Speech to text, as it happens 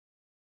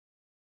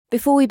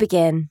Before we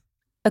begin,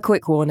 a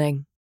quick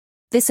warning.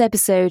 This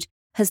episode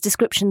has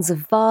descriptions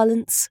of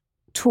violence,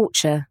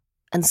 torture,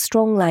 and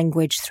strong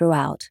language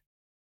throughout.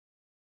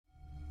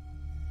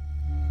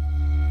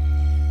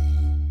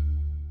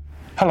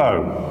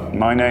 Hello,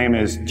 my name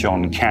is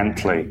John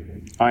Cantley.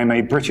 I'm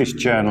a British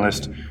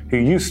journalist who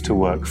used to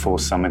work for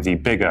some of the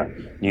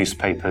bigger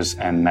newspapers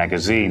and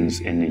magazines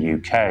in the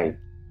UK.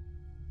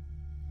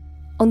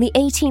 On the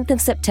 18th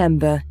of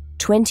September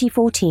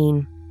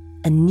 2014,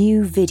 a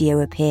new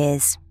video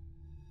appears.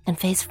 And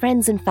for his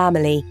friends and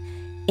family,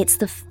 it's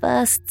the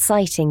first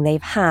sighting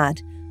they've had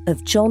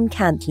of John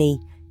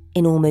Cantley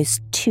in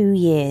almost 2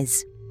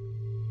 years.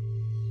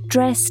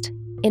 Dressed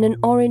in an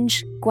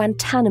orange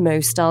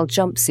Guantanamo-style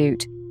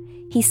jumpsuit,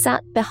 he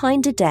sat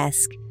behind a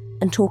desk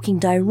and talking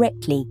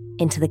directly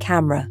into the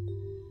camera.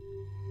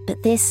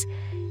 But this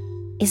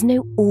is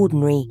no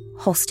ordinary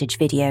hostage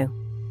video.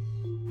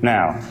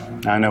 Now,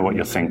 I know what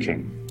you're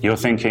thinking. You're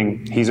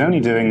thinking he's only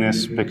doing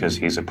this because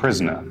he's a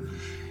prisoner.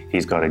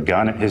 He's got a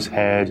gun at his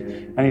head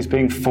and he's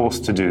being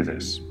forced to do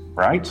this,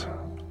 right?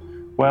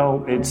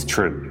 Well, it's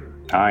true.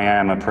 I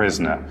am a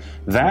prisoner.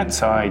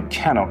 That I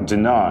cannot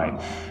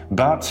deny.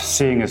 But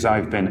seeing as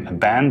I've been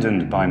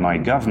abandoned by my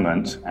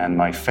government and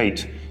my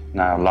fate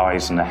now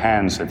lies in the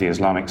hands of the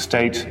Islamic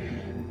State,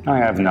 I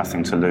have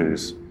nothing to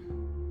lose.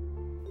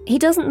 He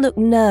doesn't look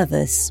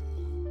nervous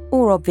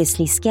or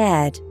obviously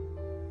scared.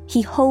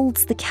 He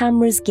holds the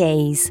camera's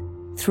gaze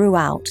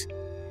throughout.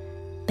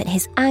 But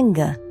his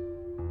anger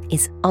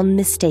is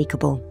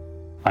unmistakable.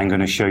 I'm going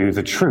to show you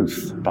the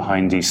truth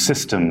behind the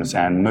systems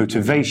and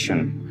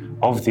motivation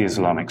of the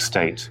Islamic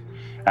State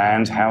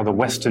and how the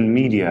Western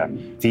media,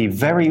 the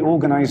very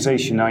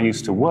organization I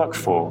used to work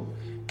for,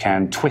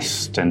 can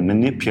twist and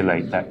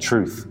manipulate that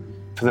truth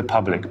for the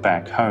public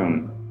back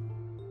home.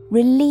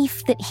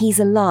 Relief that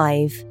he's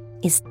alive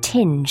is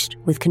tinged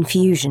with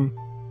confusion.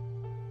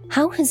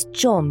 How has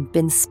John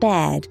been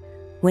spared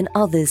when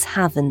others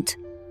haven't?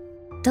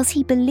 Does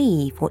he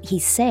believe what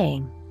he's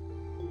saying?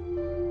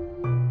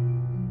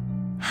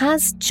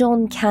 Has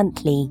John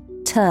Cantley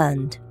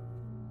turned?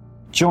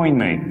 Join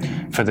me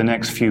for the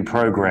next few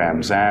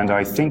programs, and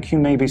I think you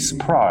may be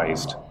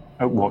surprised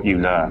at what you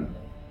learn.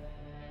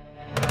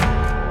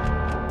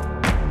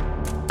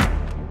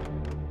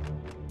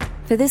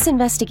 For this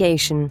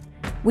investigation,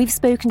 we've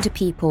spoken to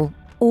people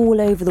all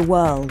over the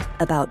world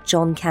about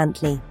John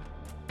Cantley.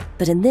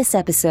 But in this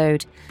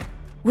episode,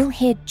 we'll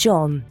hear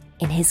John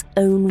in his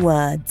own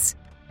words.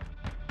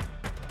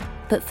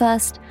 But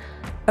first,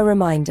 a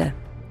reminder.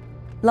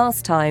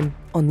 Last time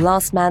on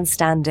Last Man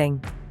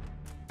Standing,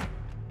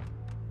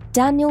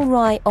 Daniel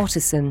Rye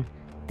Otterson,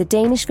 the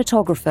Danish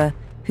photographer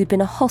who'd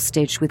been a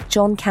hostage with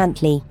John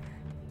Cantley,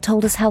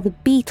 told us how the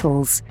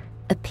Beatles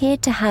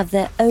appeared to have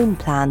their own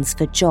plans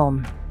for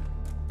John.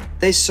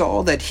 They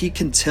saw that he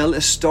can tell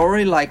a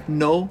story like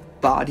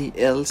nobody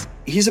else.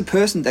 He's a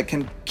person that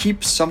can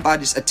keep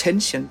somebody's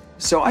attention.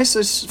 So I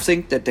just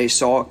think that they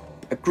saw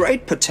a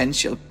great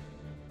potential.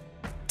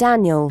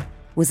 Daniel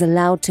was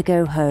allowed to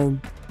go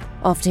home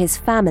after his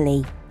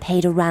family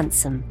paid a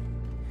ransom.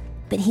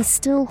 But he's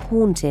still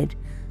haunted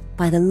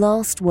by the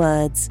last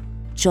words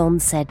John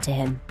said to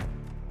him.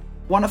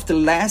 One of the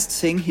last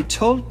things he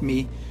told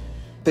me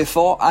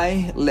before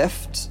I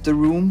left the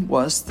room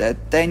was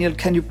that, Daniel,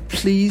 can you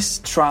please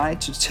try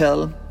to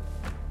tell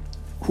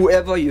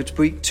whoever you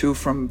speak to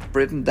from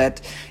Britain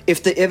that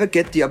if they ever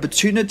get the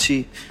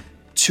opportunity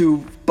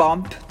to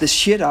bomb the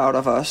shit out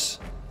of us,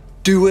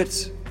 do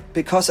it,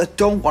 because I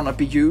don't want to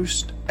be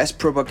used as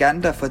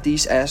propaganda for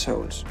these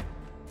assholes.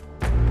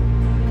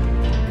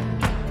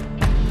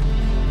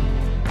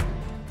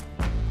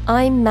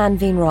 I'm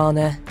Manveen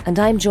Rana, and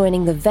I'm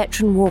joining the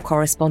veteran war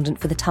correspondent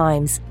for The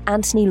Times,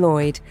 Anthony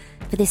Lloyd,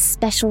 for this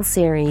special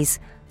series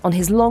on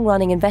his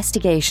long-running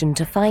investigation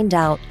to find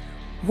out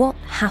what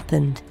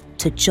happened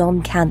to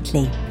John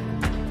Cantley.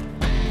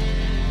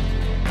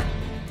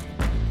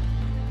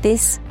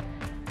 This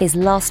is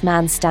Last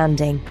Man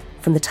Standing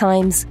from The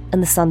Times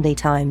and The Sunday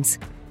Times.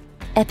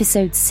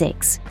 Episode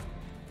 6.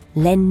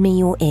 Lend me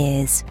your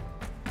ears.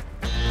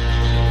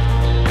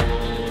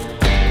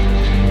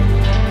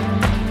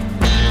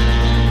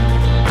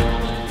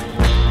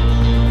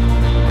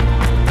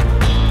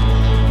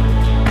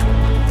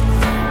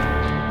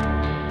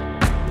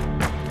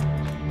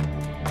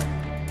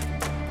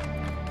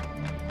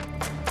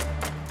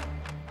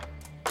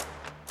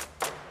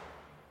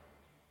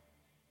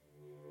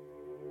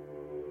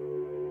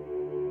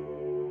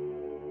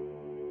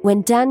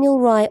 When Daniel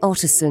Rye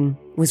Otterson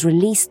was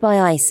released by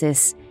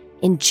ISIS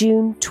in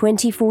June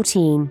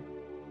 2014,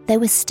 there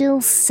were still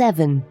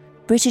 7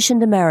 British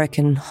and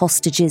American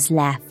hostages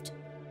left.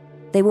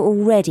 They were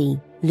already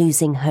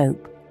losing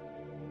hope.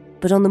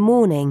 But on the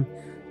morning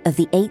of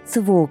the 8th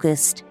of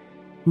August,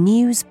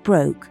 news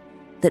broke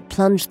that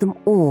plunged them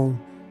all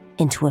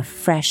into a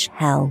fresh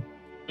hell.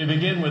 We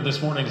begin with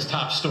this morning's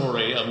top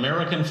story.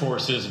 American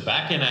forces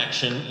back in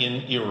action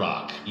in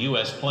Iraq.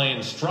 U.S.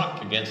 planes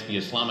struck against the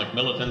Islamic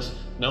militants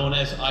known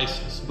as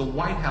ISIS. The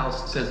White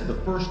House says the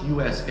first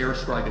U.S.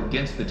 airstrike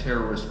against the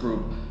terrorist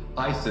group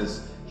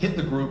ISIS hit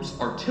the group's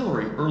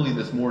artillery early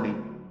this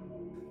morning.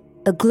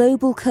 A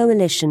global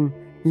coalition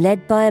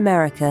led by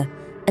America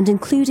and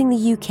including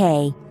the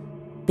UK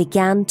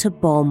began to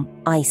bomb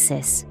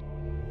ISIS.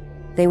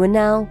 They were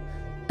now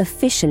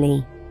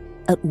officially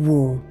at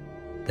war.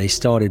 They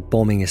started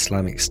bombing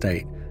Islamic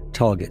State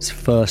targets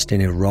first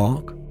in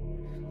Iraq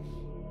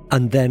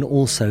and then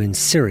also in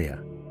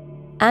Syria.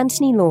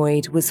 Anthony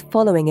Lloyd was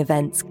following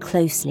events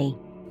closely.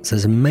 So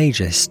there's a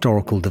major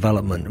historical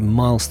development,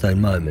 milestone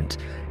moment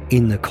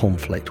in the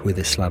conflict with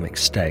Islamic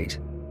State.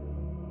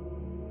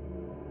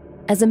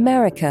 As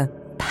America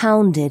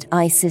pounded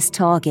ISIS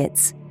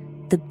targets,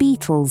 the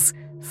Beatles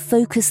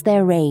focused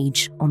their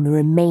rage on the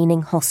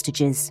remaining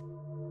hostages.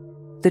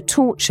 The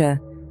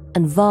torture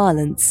and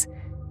violence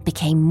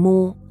became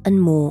more and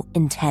more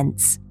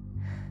intense,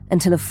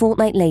 until a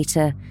fortnight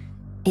later,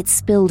 it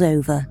spilled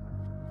over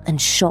and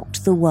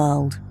shocked the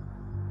world.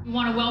 We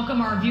want to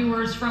welcome our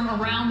viewers from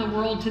around the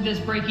world to this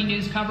breaking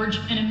news coverage.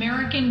 An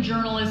American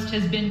journalist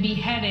has been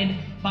beheaded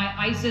by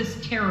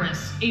ISIS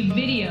terrorists. A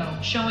video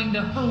showing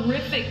the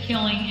horrific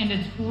killing and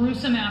its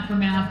gruesome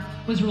aftermath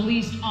was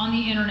released on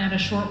the internet a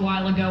short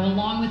while ago,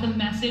 along with a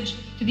message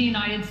to the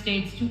United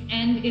States to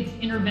end its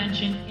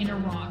intervention in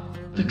Iraq.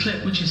 The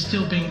clip, which is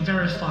still being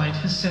verified,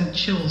 has sent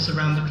chills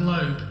around the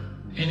globe.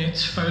 In it,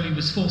 Foley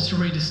was forced to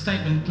read a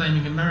statement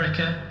blaming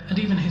America and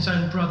even his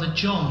own brother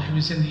John, who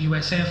was in the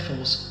US Air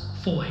Force,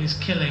 for his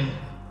killing.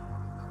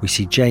 We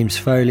see James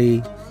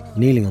Foley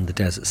kneeling on the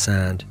desert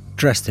sand,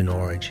 dressed in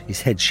orange,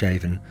 his head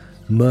shaven,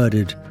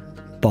 murdered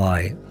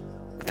by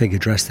a figure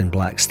dressed in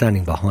black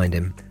standing behind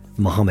him,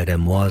 Mohammed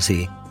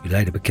Emwazi, who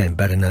later became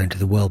better known to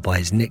the world by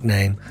his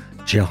nickname,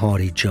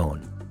 Jihadi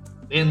John.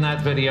 In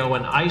that video,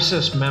 an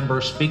ISIS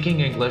member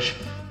speaking English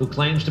who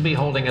claims to be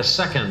holding a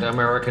second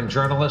American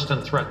journalist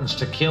and threatens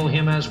to kill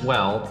him as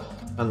well,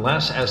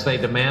 unless, as they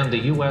demand,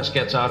 the U.S.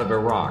 gets out of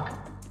Iraq.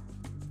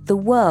 The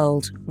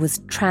world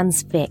was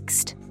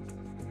transfixed.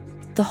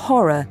 The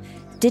horror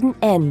didn't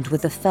end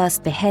with the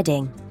first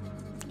beheading.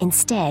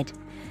 Instead,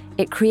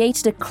 it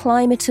created a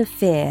climate of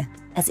fear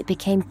as it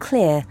became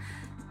clear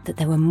that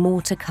there were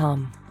more to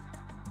come.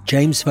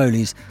 James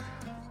Foley's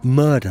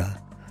murder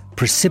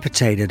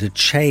precipitated a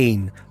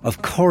chain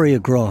of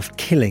choreographed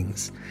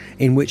killings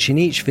in which in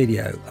each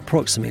video,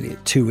 approximately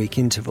at 2-week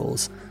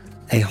intervals,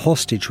 a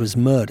hostage was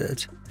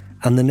murdered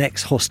and the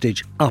next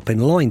hostage up in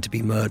line to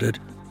be murdered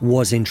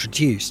was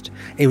introduced.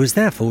 It was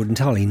therefore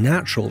entirely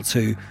natural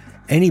to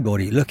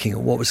anybody looking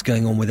at what was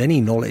going on with any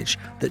knowledge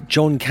that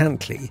John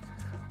Cantley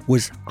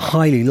was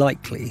highly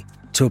likely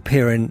to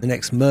appear in the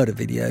next murder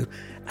video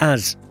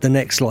as the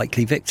next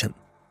likely victim.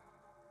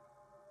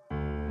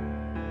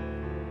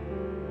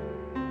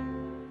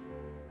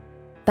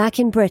 Back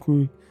in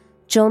Britain,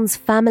 John's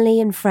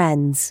family and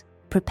friends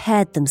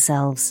prepared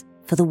themselves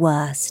for the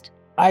worst.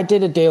 I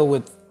did a deal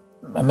with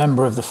a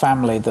member of the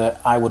family that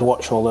I would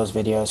watch all those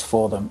videos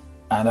for them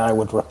and I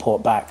would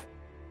report back.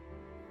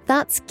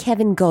 That's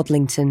Kevin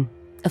Godlington,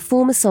 a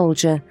former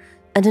soldier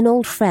and an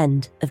old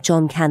friend of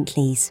John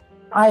Cantley's.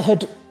 I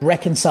had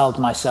reconciled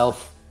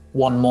myself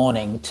one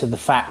morning to the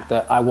fact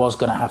that I was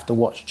going to have to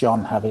watch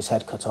John have his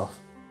head cut off.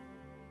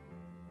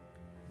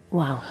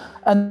 Wow.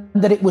 And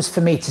that it was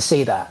for me to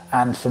see that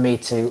and for me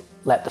to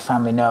let the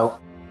family know.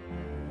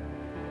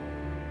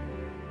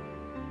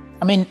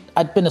 I mean,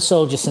 I'd been a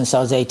soldier since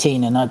I was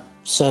 18 and I'd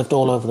served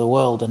all over the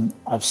world, and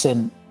I've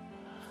seen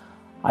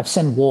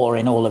war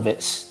in all of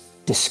its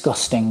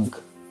disgusting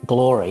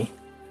glory.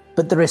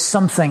 But there is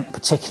something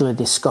particularly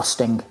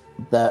disgusting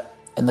that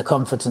in the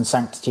comfort and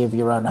sanctity of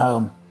your own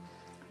home,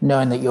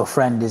 knowing that your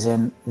friend is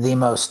in the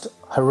most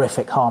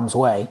horrific harm's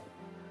way,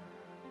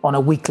 on a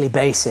weekly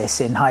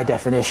basis in high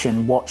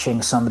definition,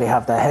 watching somebody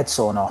have their head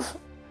sawn off.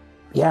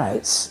 Yeah,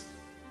 it's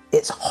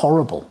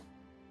horrible.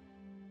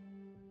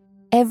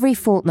 Every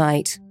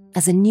fortnight,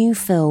 as a new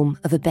film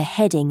of a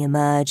beheading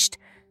emerged,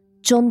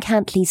 John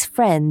Cantley's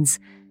friends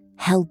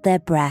held their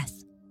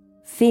breath,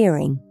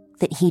 fearing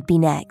that he'd be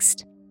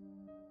next.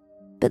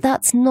 But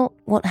that's not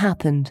what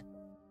happened.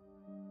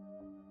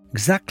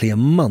 Exactly a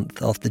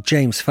month after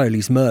James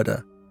Foley's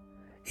murder,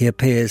 he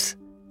appears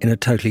in a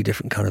totally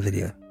different kind of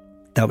video.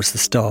 That was the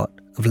start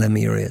of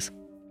Lemuria's.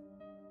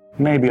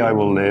 Maybe I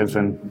will live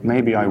and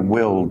maybe I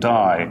will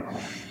die,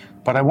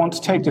 but I want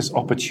to take this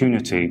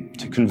opportunity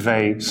to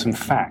convey some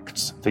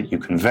facts that you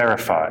can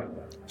verify.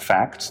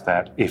 Facts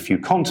that, if you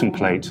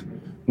contemplate,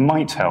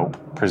 might help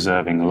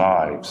preserving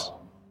lives.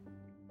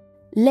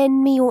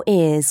 Lend Me Your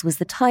Ears was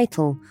the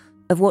title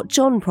of what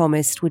John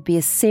promised would be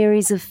a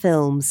series of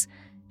films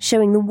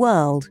showing the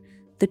world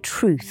the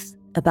truth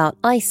about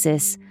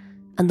ISIS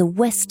and the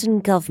Western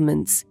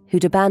governments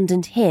who'd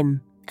abandoned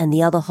him and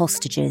the other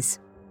hostages.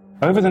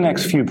 Over the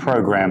next few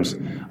programs,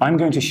 I'm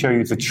going to show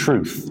you the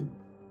truth.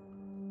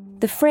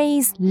 The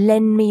phrase,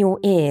 lend me your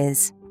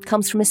ears,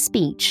 comes from a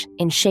speech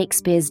in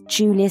Shakespeare's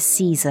Julius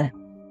Caesar.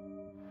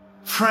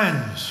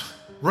 Friends,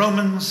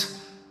 Romans,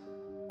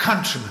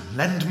 countrymen,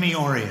 lend me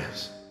your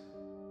ears.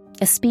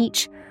 A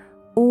speech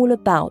all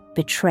about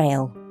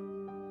betrayal.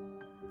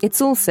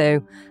 It's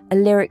also a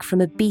lyric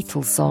from a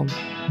Beatles song.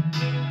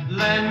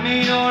 Lend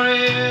me your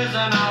ears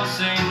and I'll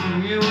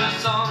sing you a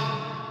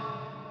song.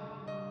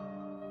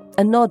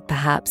 A nod,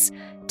 perhaps,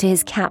 to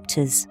his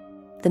captors,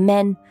 the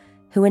men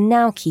who are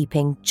now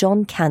keeping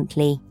John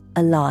Cantlie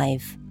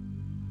alive.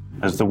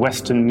 As the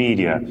Western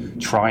media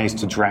tries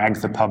to drag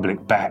the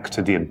public back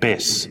to the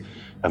abyss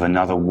of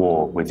another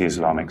war with the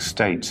Islamic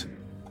State.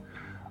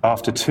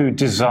 After 2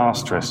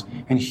 disastrous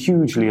and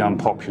hugely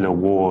unpopular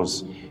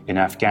wars in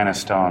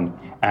Afghanistan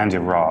and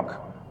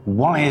Iraq,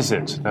 why is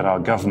it that our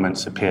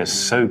governments appear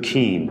so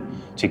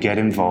keen to get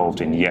involved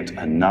in yet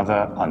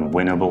another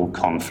unwinnable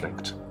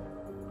conflict?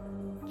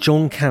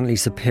 John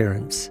Cantlie's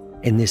appearance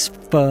in this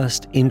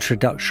first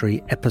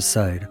introductory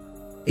episode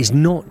is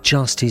not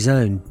just his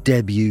own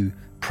debut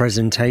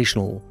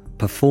presentational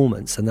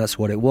performance, and that's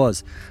what it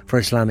was for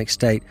Islamic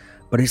State,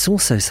 but it's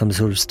also some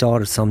sort of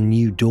start of some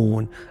new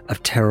dawn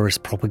of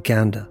terrorist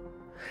propaganda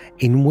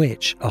in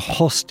which a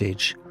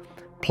hostage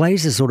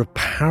plays a sort of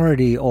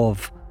parody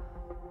of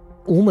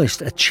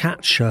almost a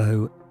chat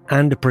show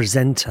and a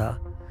presenter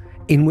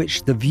in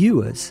which the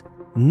viewers,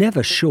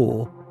 never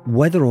sure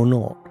whether or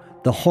not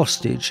the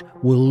hostage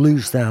will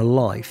lose their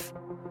life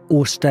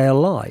or stay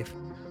alive.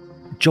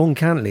 John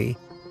Cantlie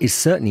is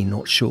certainly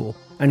not sure,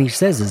 and he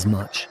says as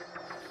much.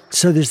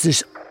 So there's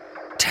this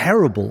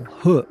terrible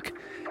hook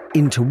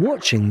into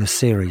watching the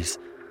series.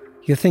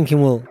 You're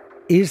thinking, well,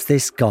 is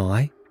this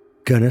guy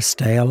gonna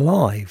stay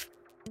alive?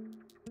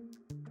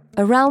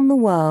 Around the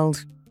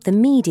world, the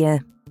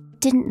media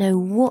didn't know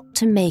what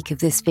to make of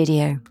this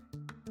video.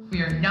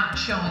 We are not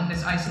showing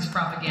this ISIS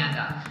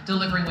propaganda,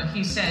 delivering what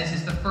he says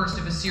is the first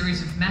of a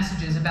series of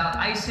messages about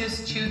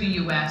ISIS to the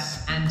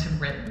US and to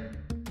Britain.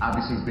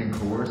 Obviously he's being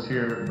coerced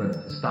here,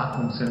 but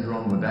Stockholm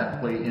Syndrome, would that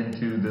play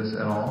into this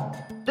at all?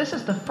 This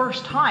is the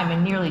first time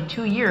in nearly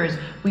 2 years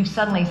we've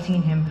suddenly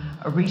seen him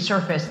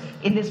resurface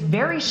in this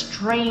very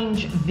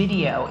strange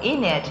video.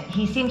 In it,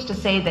 he seems to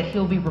say that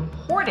he'll be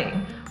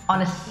reporting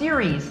on a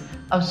series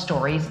of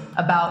stories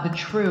about the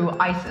true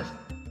ISIS.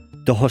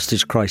 The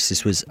hostage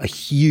crisis was a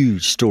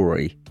huge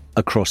story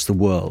across the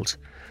world.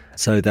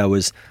 So there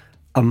was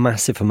a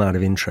massive amount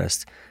of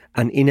interest,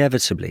 and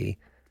inevitably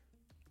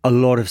a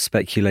lot of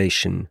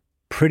speculation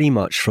pretty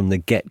much from the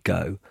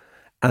get-go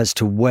as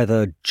to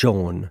whether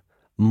John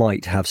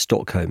might have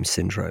Stockholm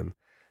Syndrome.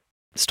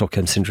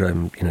 Stockholm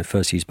Syndrome,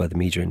 first used by the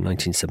media in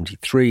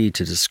 1973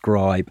 to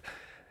describe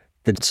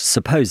the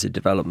supposed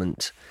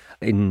development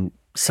in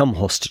some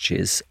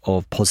hostages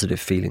of positive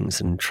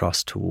feelings and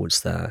trust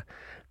towards their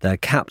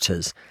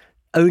captors.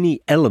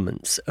 Only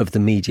elements of the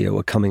media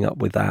were coming up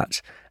with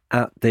that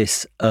at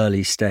this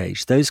early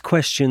stage. Those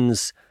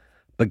questions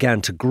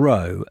began to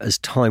grow as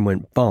time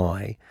went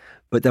by,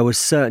 but there were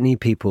certainly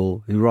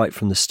people who right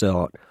from the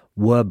start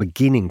were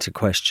beginning to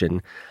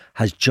question,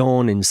 has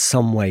John in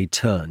some way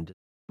turned?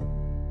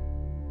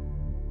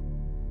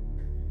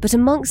 But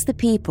amongst the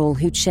people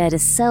who'd shared a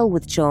cell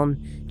with John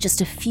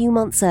just a few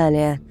months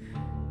earlier,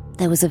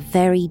 there was a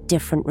very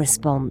different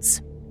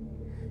response.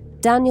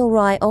 Daniel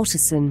Rye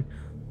Otterson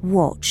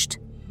watched,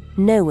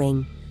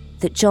 knowing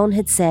that John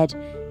had said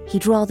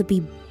he'd rather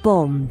be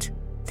bombed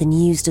than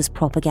used as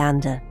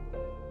propaganda.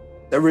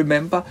 I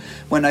remember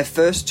when I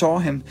first saw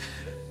him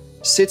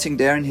sitting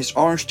there in his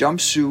orange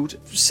jumpsuit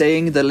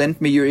saying the "lend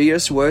me your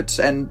ears" words,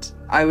 and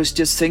I was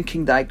just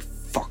thinking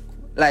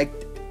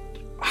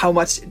how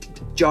much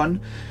John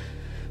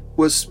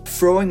was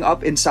throwing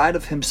up inside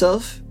of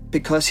himself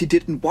because he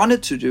didn't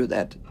want to do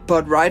that.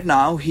 But right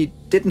now he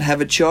didn't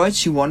have a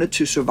choice. He wanted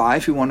to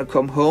survive, he wanted to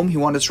come home, he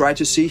wanted to try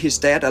to see his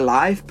dad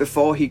alive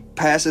before he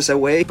passes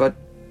away. But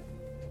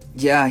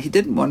yeah, he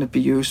didn't want to be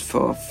used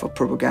for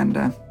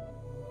propaganda.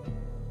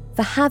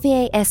 For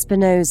Javier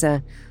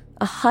Espinosa,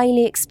 a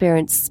highly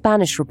experienced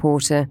Spanish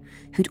reporter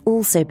who'd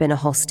also been a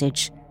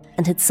hostage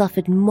and had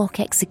suffered mock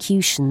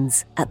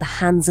executions at the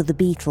hands of the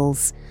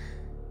Beatles,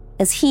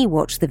 as he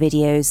watched the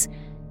videos,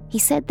 he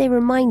said they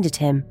reminded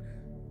him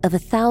of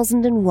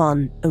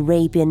 1001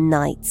 Arabian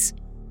Nights.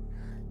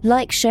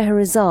 Like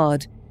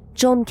Scheherazade,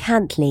 John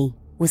Cantlie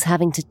was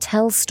having to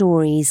tell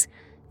stories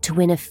to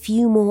win a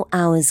few more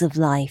hours of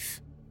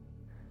life.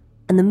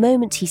 And the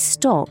moment he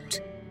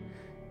stopped,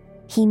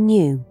 he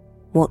knew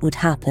what would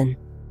happen.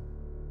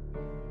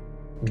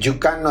 You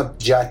cannot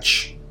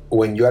judge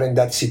when you are in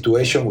that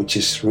situation, which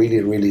is really,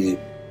 really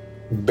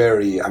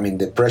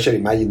the pressure,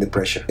 imagine the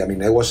pressure.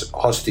 I was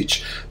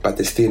hostage,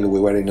 but still we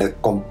were in a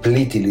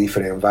completely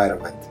different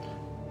environment.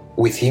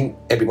 With him,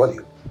 everybody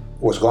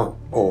was gone,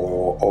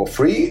 or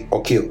free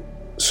or killed.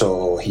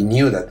 So he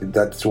knew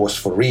that was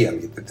for real,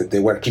 that they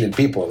were killing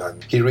people.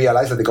 And he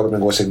realized that the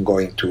government wasn't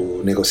going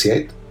to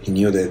negotiate. He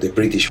knew that the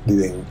British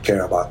didn't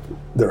care about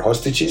their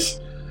hostages.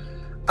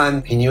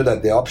 And he knew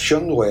that the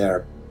option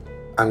were,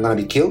 I'm going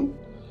to be killed,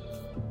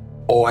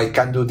 or I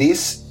can do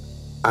this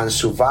and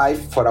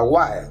survive for a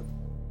while.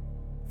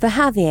 For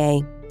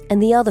Javier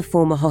and the other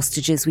former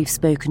hostages we've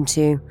spoken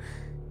to,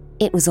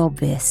 it was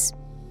obvious.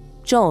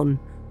 John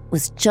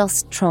was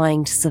just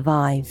trying to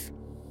survive.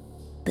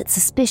 But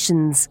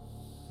suspicions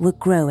were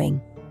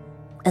growing.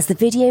 As the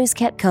videos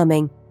kept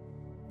coming,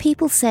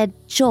 people said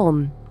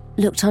John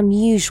looked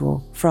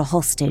unusual for a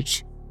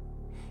hostage.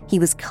 He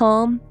was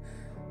calm,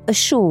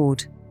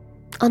 assured,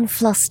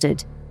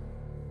 unflustered.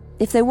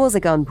 If there was a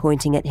gun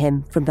pointing at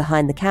him from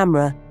behind the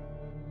camera,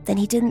 then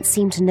he didn't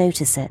seem to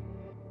notice it.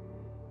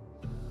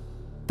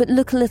 But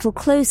look a little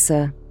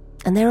closer,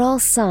 and there are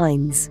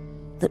signs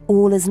that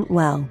all isn't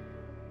well.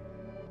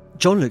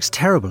 John looks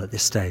terrible at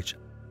this stage.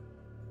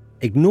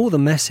 Ignore the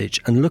message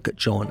and look at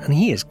John, and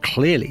he is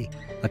clearly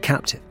a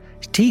captive.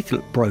 His teeth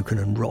look broken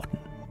and rotten.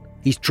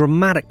 He's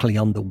dramatically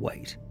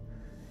underweight.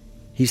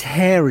 His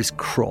hair is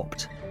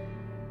cropped.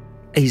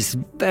 He's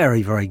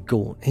very, very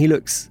gaunt. He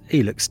looks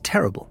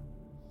terrible.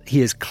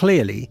 He is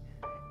clearly,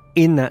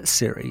 in that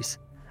series,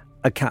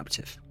 a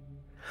captive.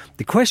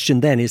 The question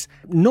then is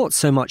not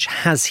so much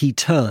has he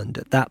turned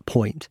at that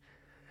point.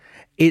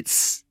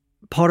 It's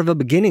part of a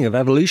beginning of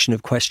evolution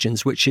of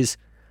questions, which is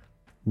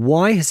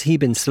why has he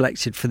been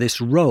selected for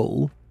this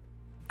role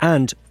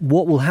and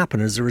what will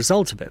happen as a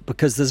result of it?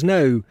 Because there's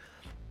no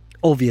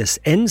obvious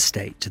end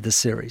state to the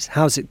series.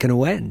 How's it going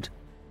to end?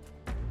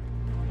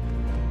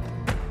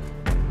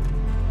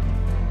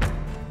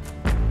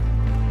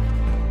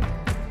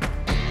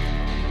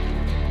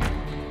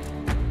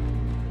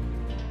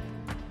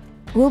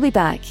 We'll be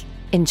back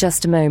in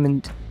just a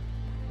moment.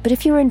 But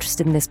if you're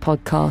interested in this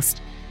podcast,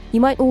 you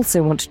might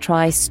also want to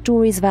try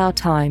Stories of Our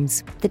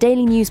Times, the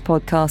daily news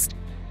podcast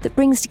that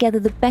brings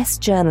together the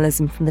best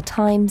journalism from the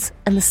Times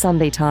and the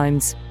Sunday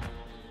Times.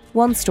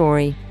 One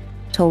story,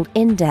 told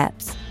in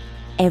depth,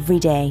 every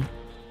day.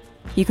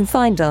 You can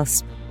find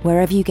us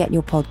wherever you get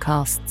your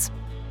podcasts.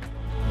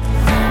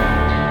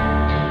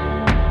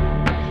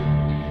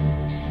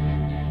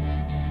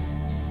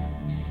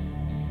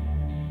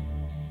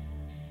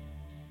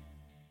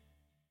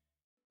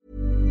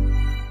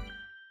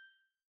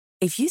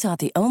 If you thought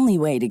the only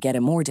way to get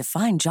a more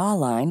defined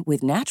jawline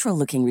with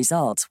natural-looking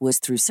results was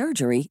through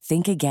surgery,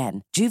 think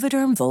again.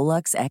 Juvederm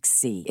Volux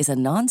XC is a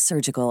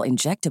non-surgical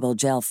injectable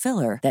gel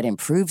filler that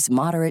improves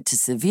moderate to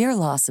severe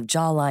loss of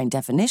jawline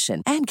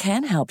definition and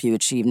can help you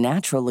achieve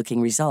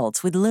natural-looking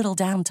results with little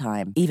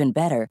downtime. Even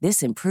better,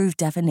 this improved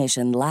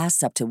definition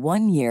lasts up to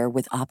 1 year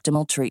with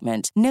optimal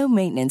treatment. No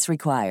maintenance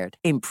required.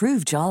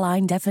 Improve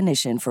jawline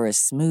definition for a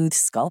smooth,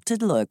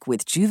 sculpted look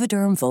with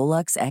Juvederm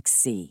Volux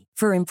XC.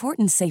 For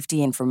important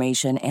safety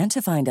information and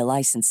to find a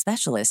licensed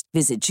specialist,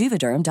 visit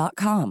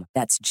Juvederm.com.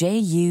 That's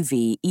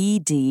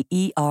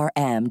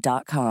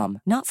JUVEDERM.com.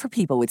 Not for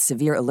people with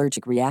severe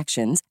allergic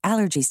reactions,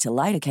 allergies to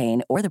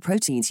lidocaine, or the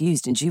proteins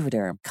used in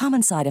Juvederm.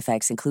 Common side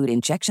effects include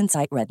injection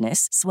site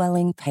redness,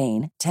 swelling,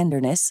 pain,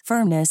 tenderness,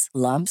 firmness,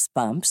 lumps,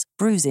 bumps,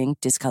 bruising,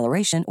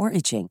 discoloration, or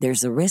itching.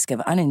 There's a risk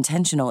of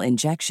unintentional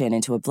injection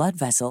into a blood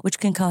vessel, which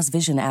can cause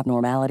vision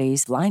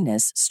abnormalities,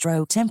 blindness,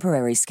 stroke,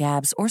 temporary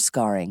scabs, or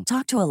scarring.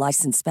 Talk to a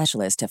licensed specialist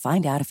to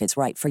find out if it's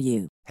right for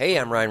you. Hey,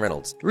 I'm Ryan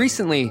Reynolds.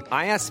 Recently,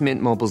 I asked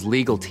Mint Mobile's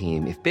legal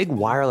team if big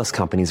wireless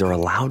companies are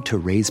allowed to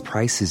raise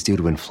prices due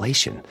to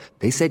inflation.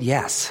 They said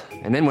yes.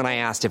 And then when I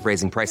asked if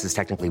raising prices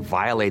technically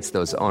violates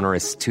those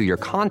onerous 2-year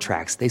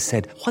contracts, they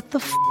said, "What the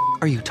f***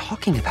 are you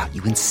talking about,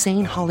 you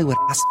insane Hollywood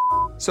ass?"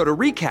 So to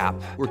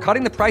recap, we're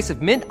cutting the price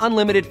of Mint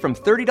Unlimited from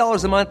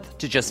 $30 a month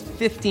to just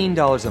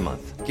 $15 a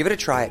month. Give it a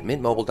try at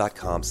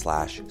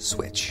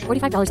mintmobile.com/switch.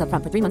 $45 up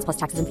front for 3 months plus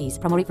taxes and fees.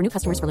 Promo rate for new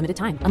customers for limited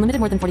time. Unlimited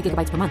more than 40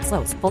 gigabytes per month.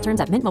 Slows full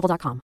terms at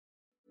mintmobile.com.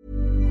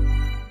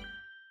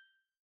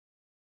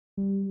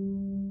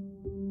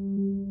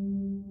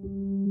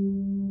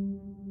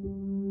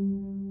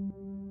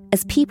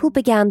 As people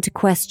began to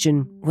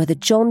question whether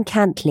John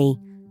Cantlie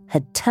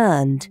had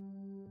turned,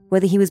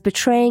 whether he was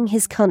betraying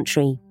his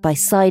country by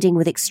siding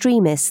with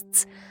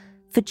extremists,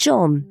 for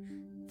John,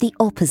 the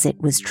opposite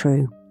was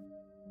true.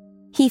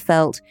 He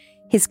felt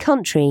his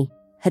country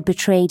had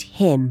betrayed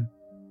him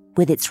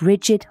with its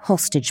rigid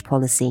hostage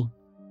policy.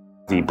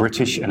 The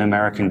British and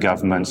American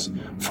governments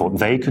thought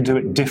they could do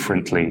it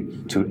differently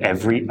to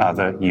every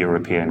other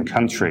European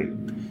country.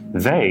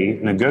 They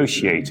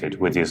negotiated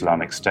with the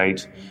Islamic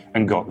State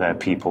and got their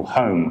people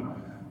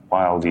home,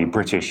 while the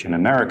British and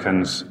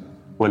Americans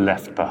were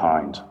left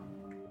behind.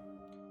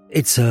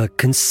 It's a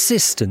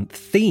consistent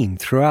theme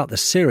throughout the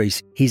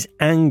series. His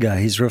anger,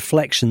 his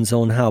reflections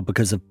on how,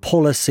 because of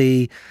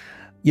policy,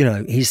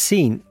 he's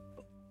seen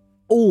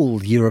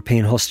all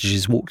European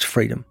hostages walk to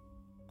freedom.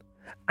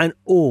 And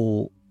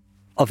all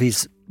of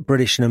his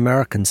British and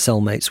American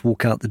cellmates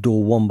walk out the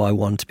door one by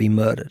one to be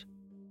murdered.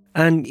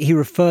 And he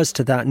refers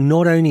to that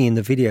not only in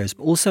the videos,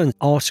 but also in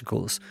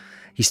articles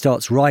he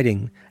starts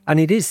writing, and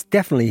it is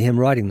definitely him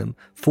writing them,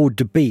 for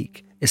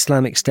Dabiq,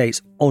 Islamic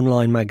State's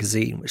online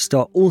magazine, which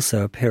start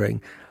also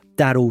appearing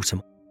that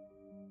autumn.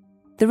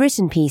 The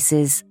written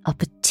pieces are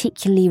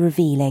particularly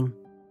revealing.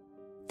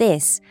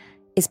 This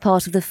is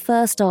part of the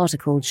first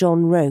article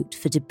John wrote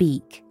for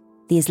Dabiq,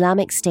 the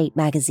Islamic State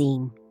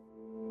magazine.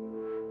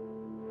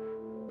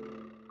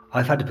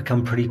 I've had to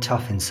become pretty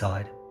tough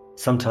inside,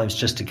 sometimes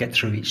just to get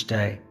through each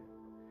day.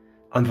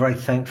 I'm very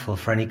thankful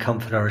for any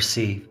comfort I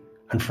receive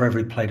and for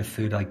every plate of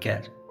food I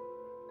get.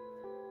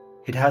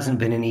 It hasn't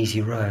been an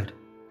easy road,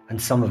 and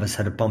some of us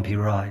had a bumpy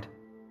ride.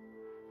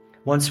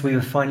 Once we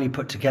were finally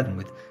put together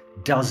with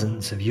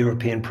dozens of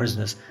European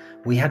prisoners,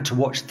 we had to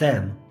watch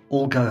them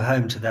all go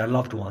home to their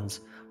loved ones,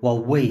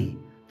 while we,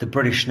 the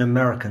British and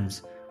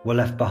Americans, were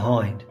left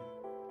behind.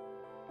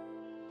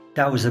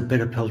 That was a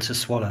bitter pill to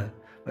swallow,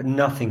 but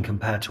nothing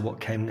compared to what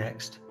came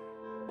next.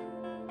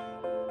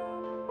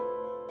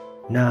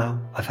 Now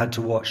I've had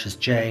to watch as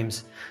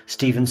James,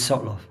 Stephen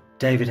Sotloff,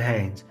 David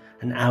Haynes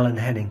and Alan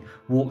Henning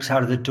walks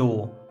out of the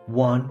door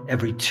one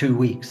every 2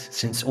 weeks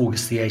since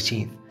August the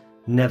 18th,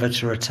 never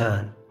to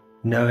return,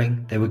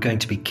 knowing they were going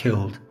to be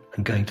killed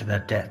and going to their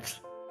deaths.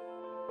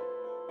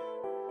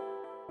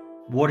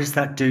 What does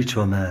that do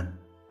to a man?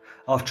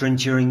 After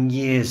enduring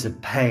years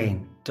of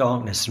pain,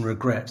 darkness and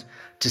regret,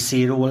 to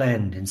see it all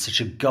end in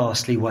such a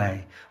ghastly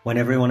way when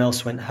everyone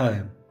else went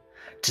home,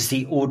 to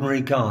see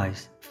ordinary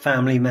guys,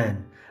 family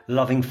men,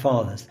 loving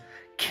fathers,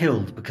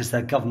 killed because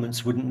their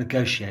governments wouldn't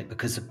negotiate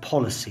because of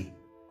policy.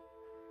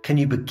 Can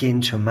you begin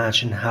to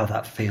imagine how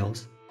that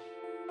feels?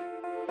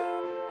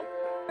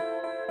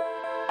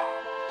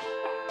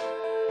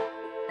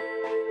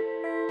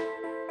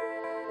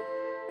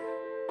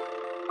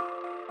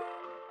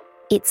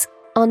 It's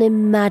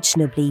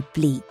unimaginably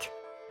bleak.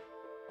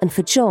 And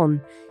for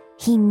John,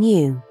 he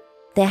knew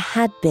there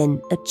had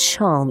been a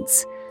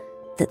chance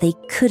that they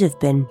could have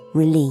been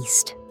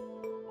released.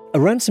 A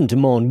ransom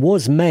demand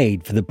was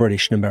made for the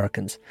British and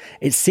Americans.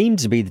 It seemed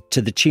to be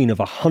to the tune of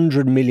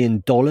 $100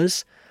 million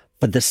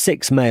for the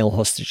 6 male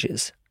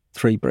hostages,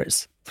 3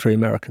 Brits, 3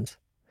 Americans,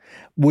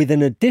 with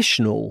an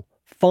additional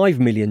 $5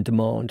 million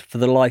demand for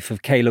the life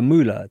of Kayla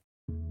Mueller.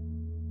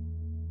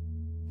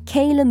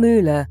 Kayla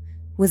Mueller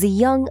was a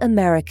young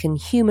American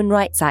human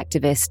rights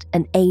activist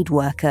and aid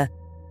worker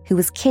who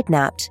was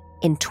kidnapped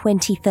in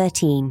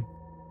 2013.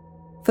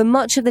 For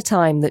much of the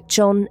time that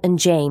John and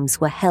James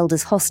were held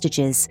as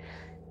hostages,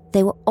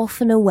 they were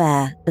often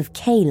aware of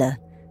Kayla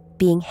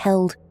being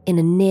held in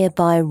a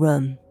nearby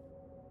room.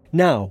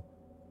 Now,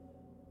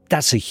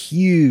 that's a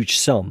huge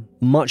sum,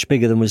 much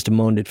bigger than was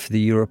demanded for the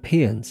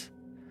Europeans.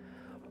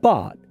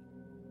 But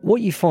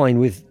what you find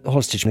with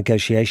hostage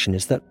negotiation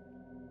is that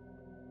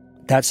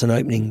that's an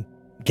opening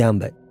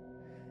gambit.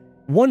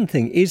 One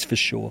thing is for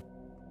sure,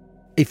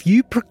 if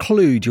you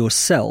preclude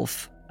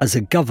yourself as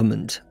a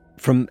government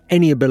from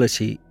any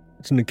ability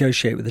to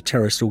negotiate with a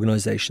terrorist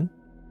organisation,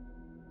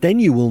 then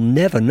you will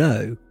never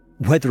know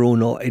whether or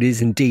not it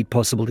is indeed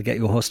possible to get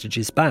your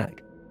hostages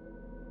back.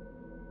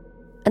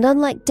 And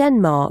unlike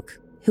Denmark,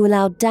 who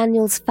allowed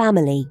Daniel's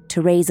family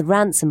to raise a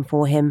ransom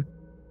for him,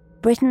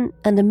 Britain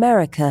and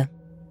America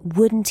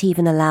wouldn't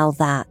even allow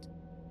that.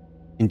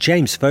 In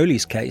James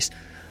Foley's case,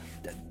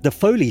 the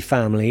Foley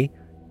family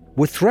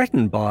were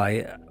threatened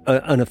by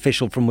an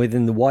official from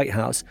within the White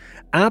House,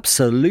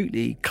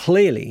 absolutely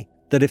clearly,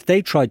 that if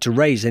they tried to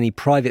raise any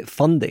private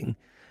funding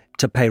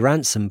to pay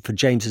ransom for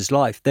James's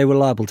life, they were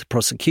liable to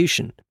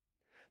prosecution.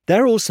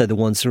 They're also the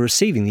ones who are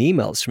receiving the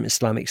emails from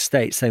Islamic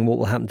State saying what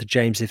will happen to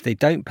James if they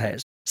don't pay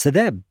us. So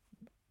they're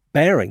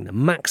bearing the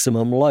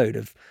maximum load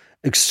of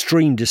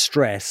extreme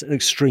distress and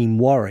extreme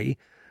worry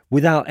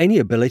without any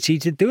ability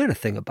to do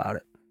anything about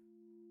it.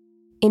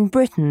 In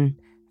Britain,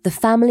 the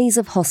families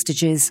of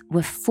hostages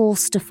were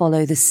forced to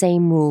follow the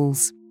same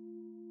rules.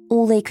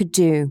 All they could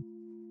do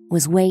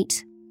was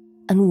wait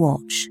and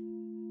watch.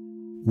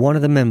 One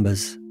of the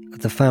members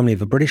of the family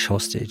of a British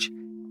hostage,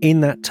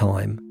 in that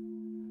time,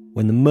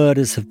 when the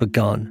murders have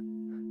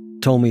begun,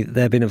 told me that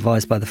they've been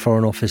advised by the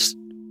Foreign Office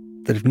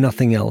that if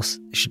nothing else,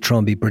 they should try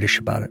and be British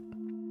about it.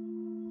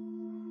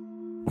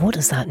 What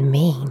does that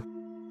mean?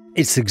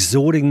 It's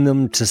exhorting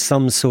them to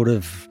some sort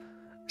of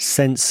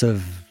sense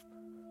of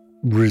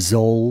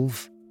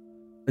resolve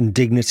and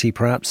dignity,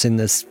 perhaps, in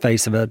the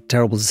face of a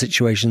terrible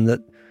situation, that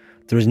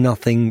there is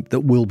nothing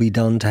that will be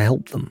done to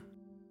help them.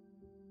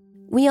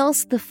 We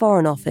asked the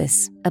Foreign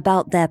Office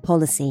about their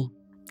policy,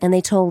 and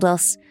they told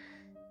us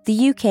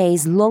the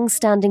UK's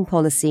long-standing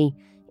policy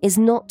is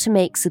not to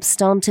make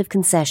substantive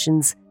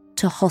concessions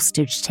to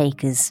hostage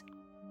takers.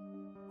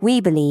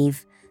 We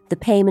believe the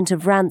payment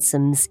of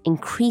ransoms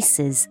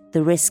increases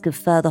the risk of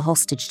further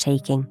hostage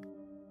taking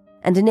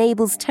and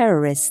enables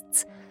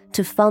terrorists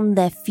to fund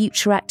their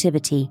future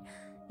activity,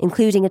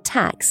 including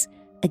attacks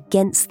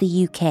against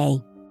the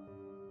UK.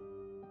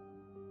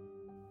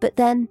 But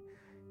then,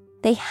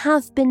 they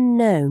have been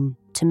known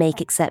to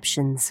make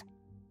exceptions.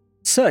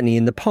 Certainly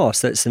in the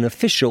past, that's an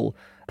official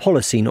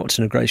policy not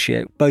to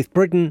negotiate. Both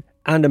Britain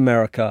and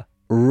America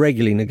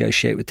regularly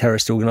negotiate with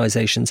terrorist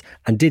organisations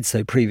and did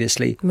so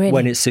previously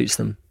when it suits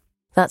them.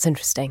 That's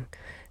interesting.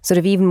 Sort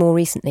of even more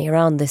recently,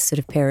 around this sort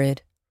of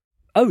period.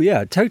 Oh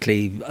yeah,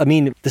 totally. I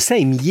mean, the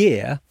same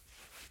year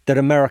that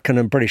American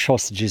and British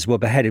hostages were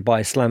beheaded by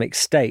Islamic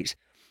State,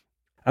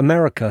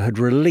 America had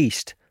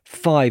released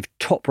 5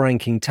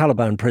 top-ranking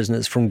Taliban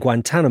prisoners from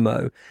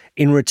Guantanamo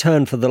in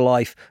return for the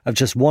life of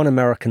just one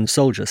American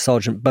soldier,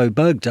 Sergeant Bo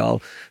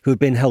Bergdahl, who had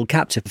been held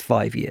captive for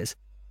 5 years.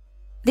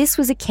 This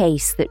was a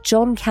case that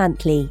John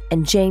Cantley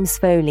and James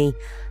Foley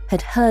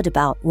had heard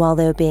about while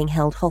they were being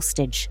held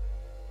hostage.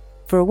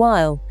 For a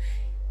while,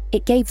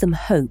 it gave them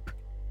hope.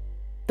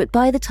 But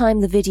by the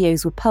time the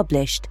videos were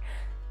published,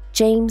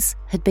 James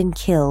had been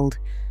killed,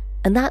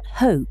 and that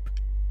hope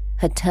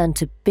had turned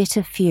to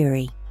bitter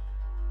fury.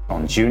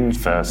 On June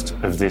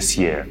 1st of this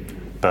year,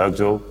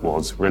 Bergdahl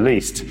was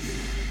released.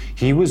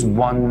 He was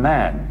one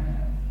man.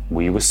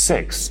 We were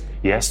 6.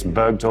 Yes,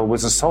 Bergdahl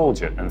was a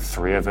soldier, and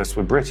 3 of us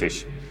were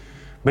British.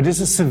 But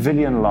is a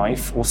civilian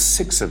life, or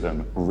 6 of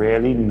them,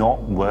 really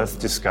not worth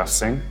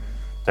discussing?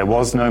 There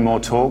was no more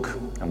talk,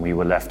 and we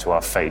were left to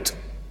our fate.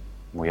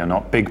 We are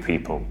not big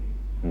people.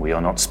 We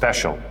are not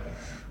special.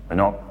 We're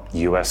not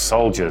US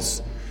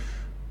soldiers.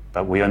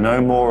 But we are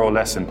no more or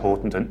less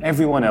important than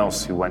everyone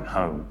else who went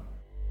home.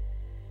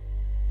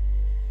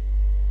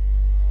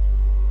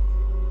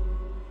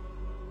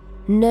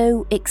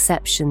 No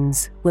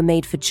exceptions were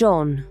made for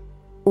John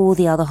or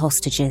the other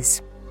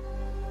hostages.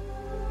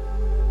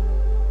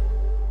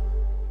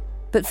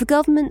 But for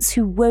governments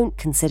who won't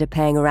consider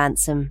paying a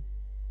ransom,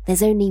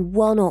 there's only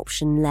one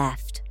option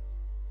left.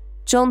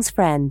 John's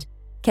friend,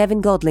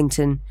 Kevin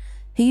Godlington,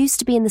 who used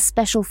to be in the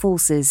Special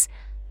Forces,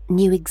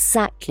 knew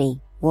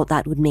exactly what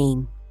that would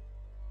mean.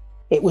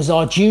 It was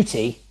our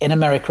duty in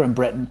America and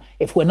Britain,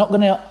 if we're not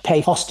going to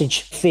pay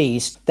hostage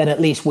fees, then at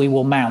least we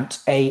will mount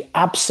a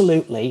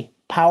absolutely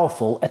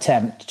powerful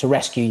attempt to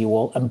rescue you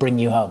all and bring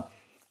you home.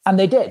 And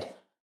they did.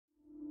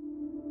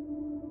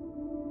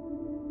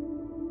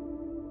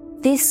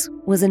 This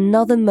was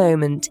another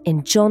moment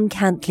in John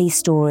Cantlay's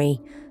story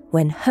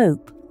when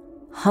hope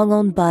hung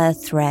on by a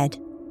thread.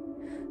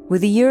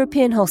 With the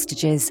European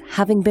hostages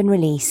having been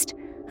released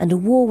and a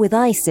war with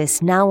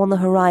ISIS now on the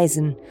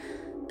horizon,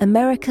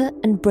 America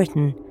and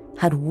Britain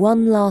had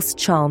one last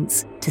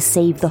chance to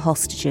save the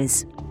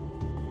hostages.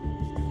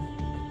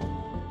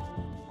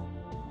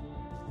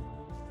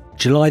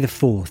 July the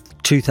 4th,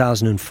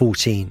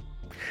 2014.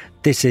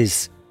 This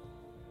is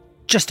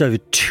just over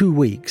 2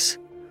 weeks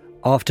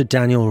after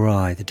Daniel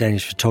Rye, the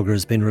Danish photographer,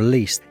 has been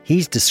released.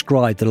 He's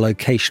described the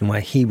location where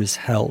he was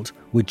held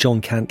with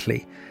John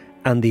Cantlay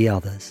and the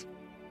others.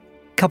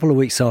 A couple of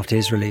weeks after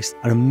his release,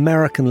 an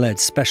American-led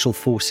Special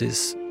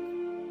Forces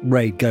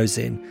raid goes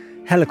in,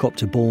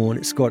 helicopter-borne.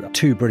 It's got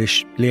 2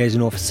 British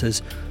liaison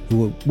officers who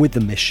were with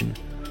the mission.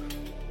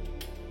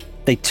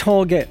 They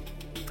target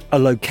a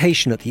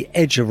location at the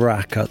edge of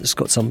Raqqa that's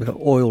got some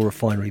oil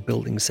refinery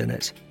buildings in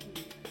it.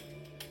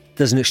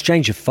 There's an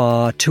exchange of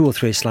fire. 2 or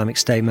 3 Islamic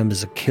State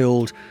members are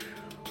killed.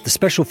 The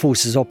Special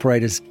Forces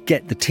operators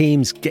get the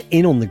teams, get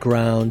in on the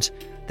ground.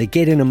 They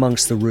get in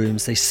amongst the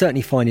rooms. They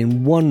certainly find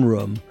in one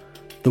room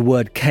the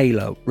word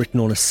Kayla written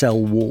on a cell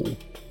wall.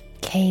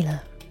 Kayla.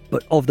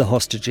 But of the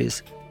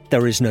hostages,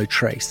 there is no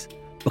trace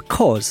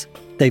because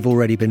they've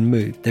already been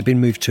moved. They've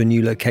been moved to a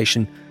new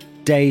location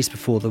days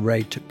before the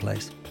raid took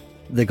place.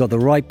 They got the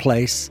right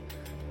place,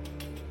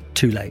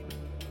 too late.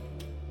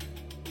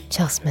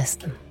 Just missed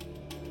them.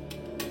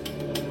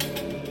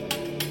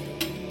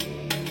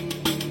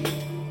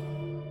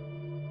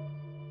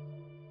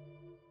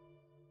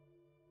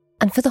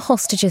 And for the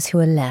hostages who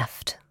are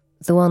left,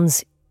 the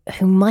ones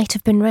who might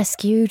have been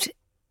rescued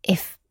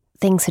if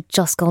things had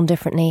just gone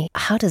differently,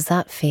 how does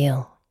that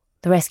feel?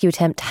 The rescue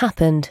attempt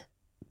happened,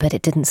 but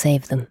it didn't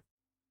save them.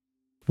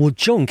 Well,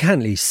 John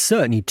Cantlay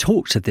certainly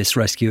talked of this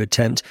rescue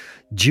attempt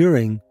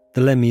during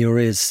the Lend Me Your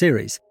Ears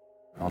series.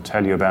 I'll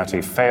tell you about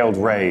a failed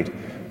raid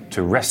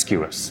to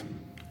rescue us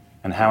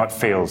and how it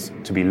feels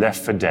to be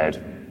left for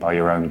dead by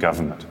your own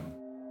government.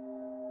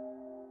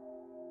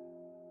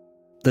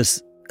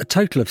 There's a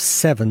total of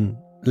 7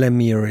 Lend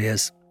Me Your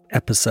Ears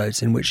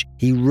episodes in which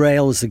he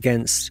rails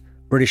against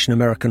British and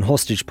American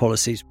hostage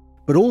policies,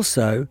 but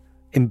also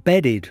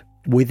embedded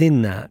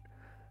within that,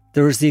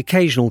 there is the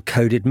occasional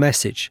coded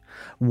message.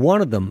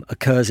 One of them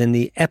occurs in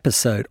the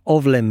episode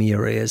of Lend Me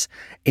Your Ears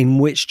in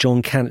which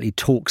John Cantlay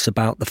talks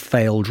about the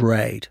failed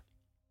raid.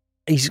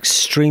 He's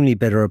extremely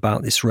bitter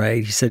about this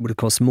raid. He said it would have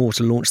cost more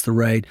to launch the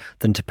raid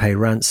than to pay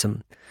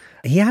ransom.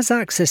 He has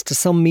access to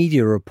some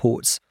media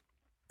reports,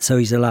 so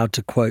he's allowed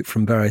to quote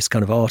from various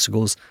kind of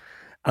articles.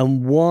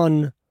 And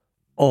one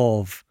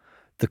of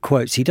the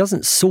quotes, he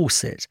doesn't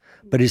source it,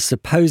 but is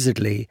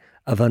supposedly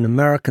of an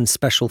American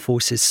Special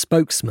Forces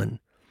spokesman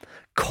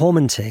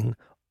commenting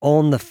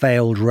on the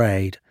failed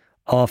raid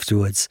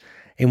afterwards,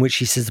 in which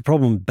he says the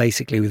problem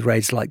basically with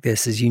raids like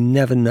this is you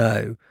never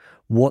know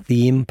what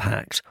the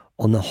impact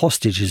on the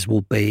hostages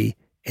will be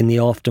in the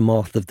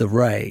aftermath of the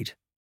raid.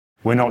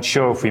 We're not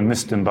sure if we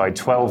missed them by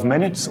 12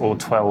 minutes or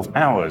 12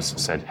 hours,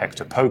 said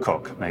Hector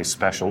Pocock, a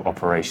special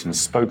operations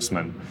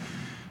spokesman.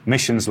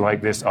 Missions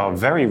like this are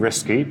very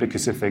risky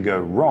because if they go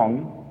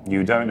wrong,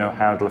 you don't know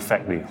how it'll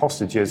affect the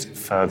hostages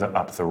further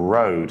up the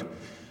road.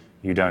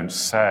 You don't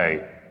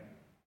say.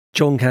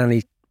 John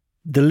Cantlay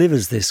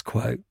delivers this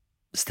quote,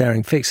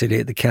 staring fixedly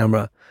at the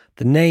camera.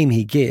 The name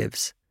he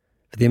gives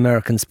for the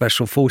American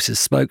Special Forces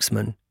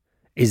spokesman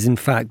is in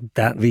fact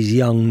that of his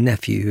young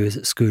nephew who was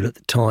at school at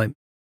the time.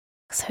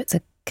 So it's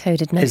a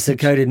coded message. It's a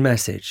coded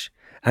message.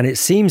 And it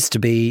seems to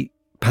be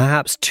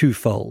perhaps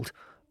twofold.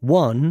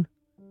 One,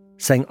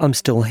 saying, I'm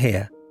still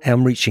here.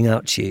 I'm reaching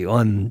out to you.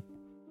 I'm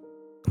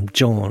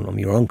John. I'm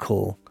your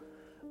uncle.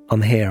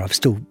 I'm here. I've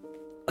still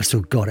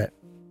got it.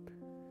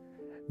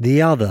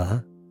 The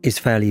other is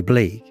fairly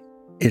bleak.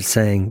 It's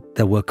saying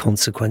there were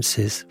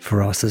consequences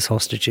for us as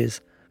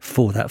hostages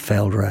for that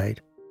failed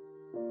raid.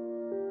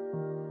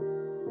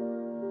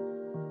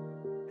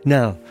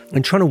 Now,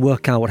 in trying to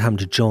work out what happened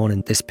to John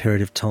in this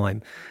period of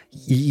time,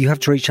 you have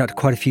to reach out to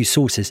quite a few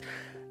sources.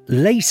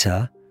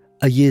 Later,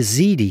 a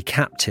Yazidi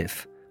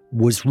captive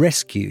was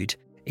rescued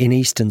in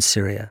eastern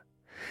Syria.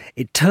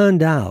 It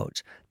turned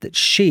out that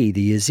she,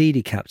 the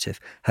Yazidi captive,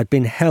 had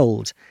been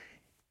held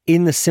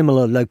in the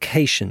similar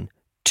location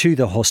to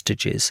the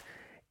hostages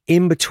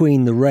in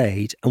between the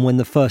raid and when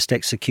the first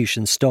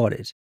execution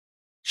started.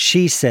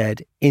 She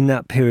said in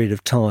that period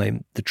of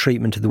time, the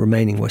treatment of the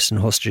remaining Western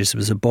hostages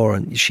was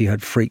abhorrent. She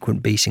had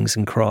frequent beatings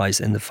and cries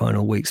in the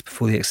final weeks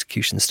before the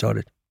execution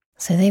started.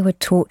 So they were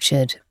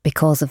tortured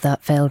because of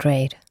that failed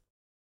raid?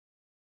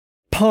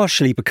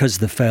 Partially because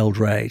of the failed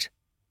raid.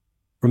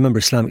 Remember,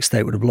 Islamic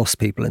State would have lost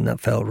people in that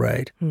failed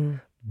raid.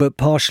 But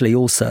partially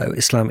also,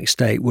 Islamic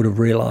State would have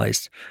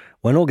realised,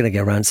 we're not going to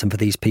get ransom for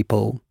these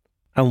people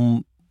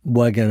and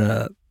we're going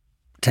to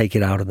take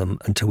it out of them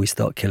until we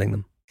start killing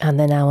them. And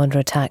they're now under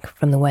attack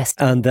from the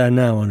West. And they're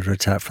now under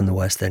attack from the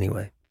West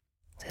anyway.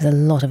 There's a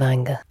lot of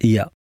anger.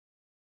 Yeah.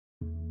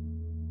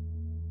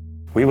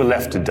 We were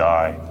left to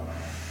die.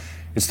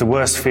 It's the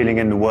worst feeling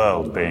in the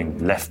world, being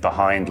left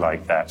behind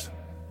like that.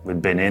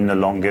 We'd been in the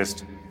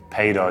longest,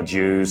 paid our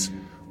dues,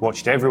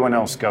 watched everyone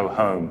else go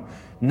home,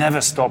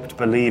 never stopped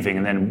believing,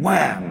 and then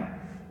wham!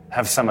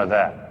 Have some of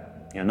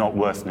that. You're not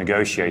worth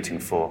negotiating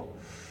for.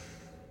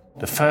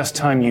 The first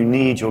time you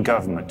need your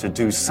government to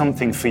do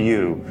something for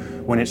you,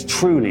 when it's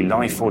truly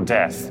life or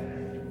death,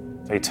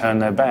 they turn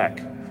their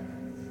back.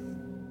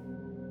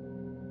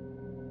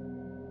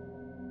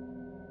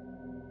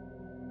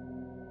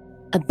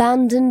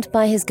 Abandoned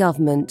by his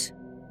government,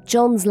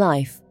 John's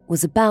life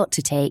was about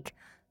to take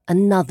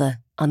another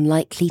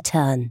unlikely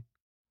turn.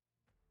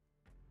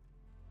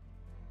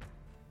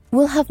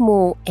 We'll have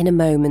more in a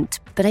moment,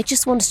 but I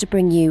just wanted to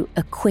bring you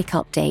a quick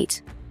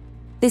update.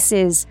 This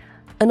is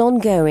an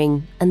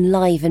ongoing and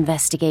live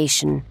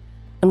investigation,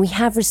 and we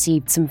have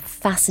received some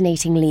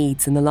fascinating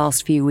leads in the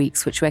last few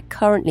weeks, which we're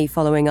currently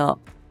following up.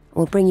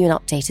 We'll bring you an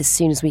update as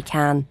soon as we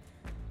can.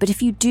 But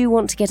if you do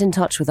want to get in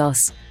touch with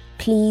us,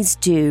 please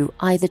do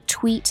either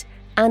tweet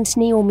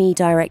Anthony or me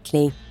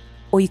directly,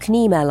 or you can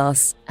email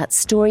us at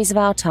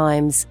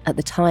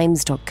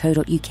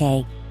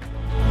storiesofourtimes@thetimes.co.uk.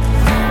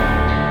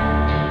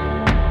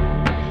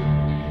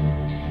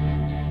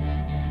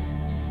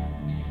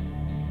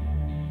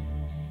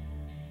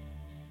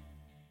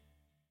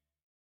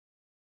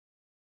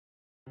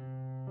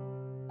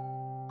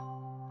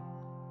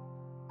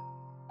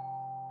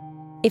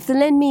 If the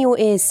Lend Me Your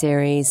Ears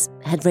series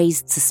had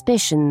raised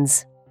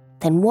suspicions,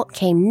 then what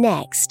came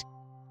next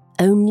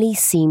only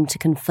seemed to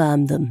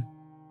confirm them.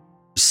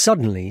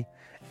 Suddenly,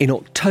 in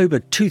October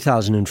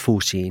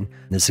 2014,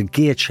 there's a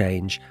gear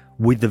change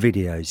with the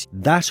videos.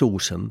 That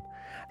autumn,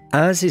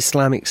 as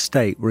Islamic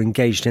State were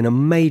engaged in a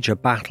major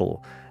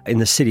battle in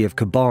the city of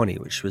Kobani,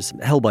 which was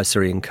held by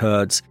Syrian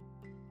Kurds.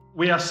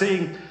 We are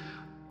seeing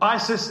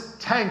ISIS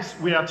tanks,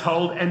 we are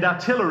told, and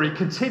artillery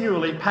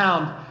continually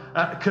pound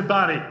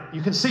Kobani.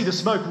 You can see the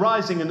smoke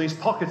rising in these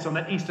pockets on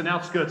the eastern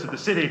outskirts of the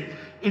city.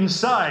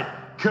 Inside,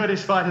 Kurdish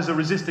fighters are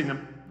resisting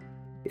them.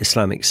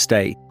 Islamic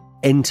State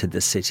entered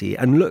the city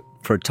and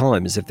looked for a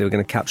time as if they were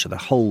going to capture the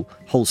whole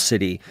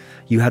city.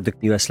 You had the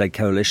US-led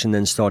coalition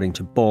then starting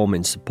to bomb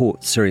and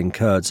support Syrian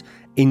Kurds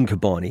in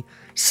Kobani.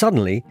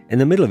 Suddenly, in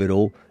the middle of it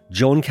all,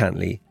 John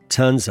Cantley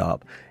turns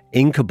up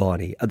in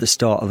Kobani at the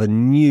start of a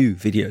new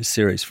video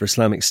series for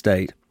Islamic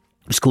State.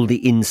 It's called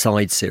the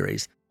Inside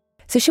series.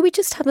 So should we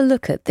just have a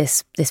look at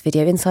this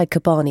video, Inside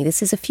Kobani?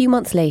 This is a few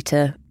months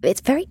later.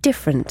 It's very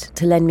different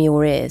to Lend Me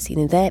Your Ears. You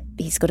know, there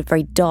he's got a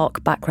very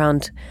dark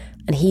background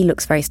and he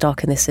looks very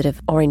stark in this sort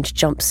of orange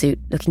jumpsuit,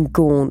 looking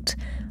gaunt.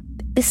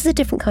 This is a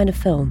different kind of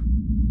film.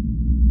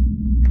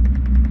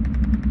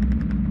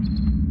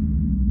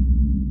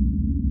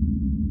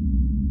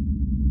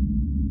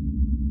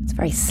 It's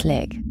very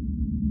slick.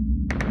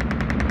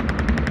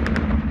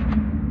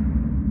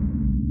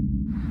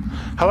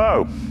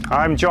 Hello,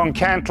 I'm John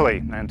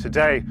Cantley, and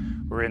today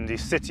we're in the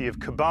city of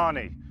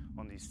Kobani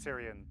on the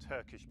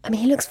Syrian-Turkish... I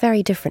mean, he looks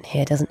very different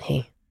here, doesn't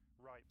he?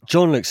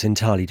 John looks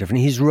entirely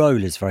different. His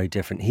role is very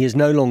different. He is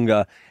no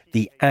longer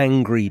the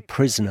angry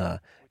prisoner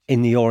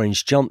in the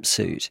orange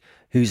jumpsuit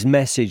whose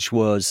message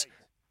was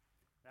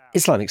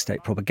Islamic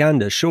State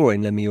propaganda, sure,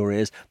 in Lend Me Your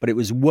Ears, but it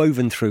was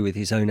woven through with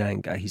his own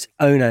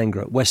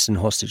anger at Western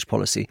hostage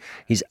policy,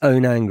 his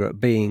own anger at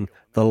being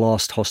the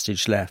last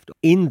hostage left.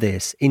 In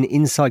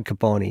Inside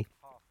Kobani,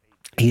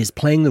 he is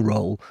playing the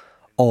role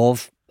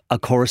of a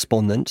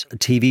correspondent, a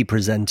TV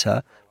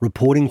presenter,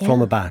 reporting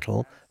from a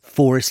battle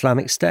for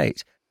Islamic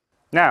State.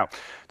 Now,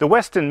 the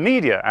Western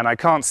media, and I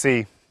can't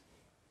see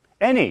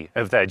any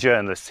of their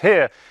journalists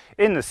here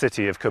in the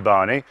city of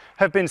Kobani,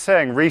 have been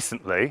saying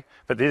recently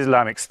that the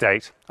Islamic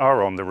State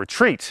are on the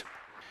retreat.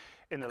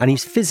 And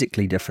he's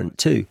physically different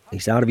too.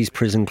 He's out of his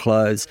prison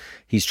clothes.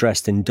 He's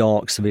dressed in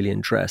dark civilian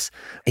dress.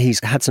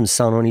 He's had some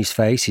sun on his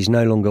face. He's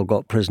no longer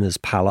got prisoner's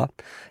pallor.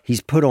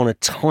 He's put on a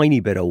tiny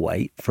bit of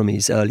weight from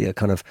his earlier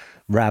kind of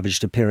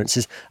ravaged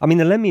appearances. I mean,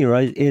 the Lend Me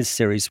Your Ears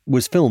series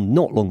was filmed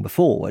not long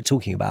before. We're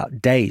talking about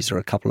days or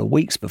a couple of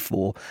weeks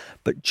before.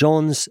 But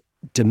John's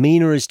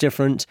demeanour is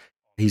different.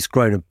 He's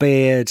grown a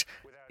beard.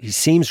 He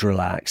seems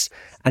relaxed.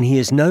 And he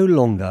is no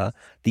longer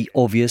the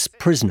obvious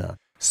prisoner.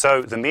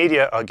 So the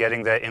media are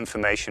getting their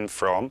information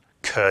from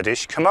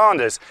Kurdish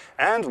commanders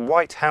and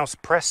White House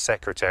press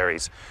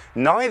secretaries,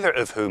 neither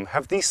of whom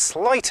have the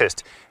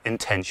slightest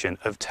intention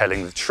of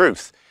telling the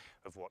truth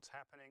of what's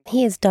happening.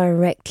 He is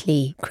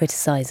directly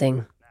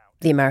criticising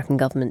the American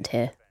government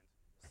here.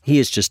 He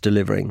is just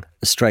delivering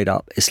a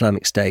straight-up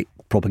Islamic State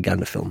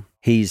propaganda film.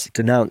 He's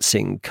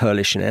denouncing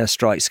coalition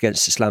airstrikes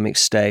against Islamic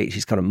State.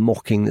 He's kind of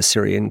mocking the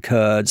Syrian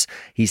Kurds.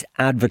 He's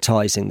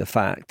advertising the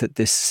fact that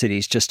this city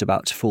is just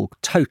about to fall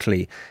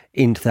totally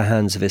into the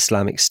hands of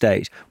Islamic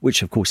State,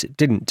 which, of course, it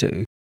didn't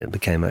do. It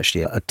became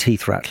actually a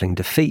teeth-rattling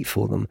defeat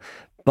for them.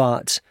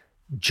 But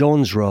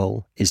John's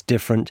role is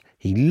different.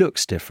 He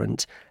looks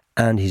different.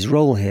 And his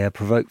role here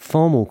provoked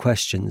far more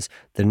questions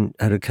than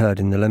had occurred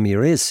in the Lend Me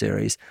Your Ears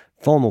series.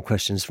 Far more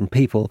questions from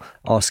people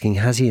asking,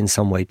 has he in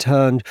some way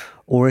turned,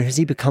 or has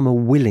he become a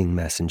willing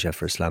messenger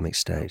for Islamic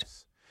State?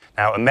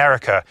 Now,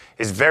 America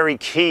is very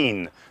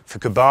keen for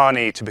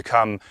Kobani to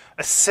become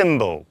a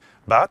symbol,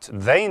 but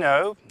they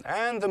know,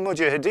 and the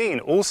Mujahideen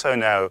also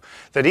know,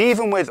 that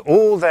even with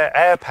all their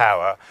air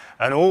power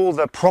and all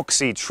the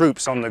proxy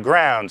troops on the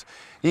ground,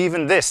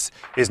 even this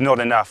is not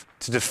enough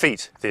to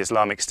defeat the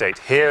Islamic State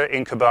here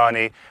in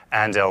Kobani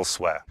and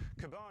elsewhere.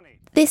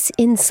 This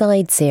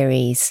Inside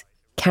series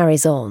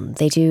carries on.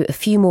 They do a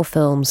few more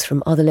films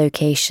from other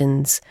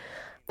locations.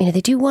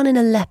 They do one in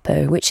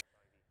Aleppo, which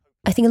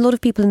I think a lot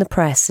of people in the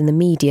press and the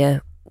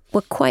media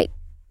were quite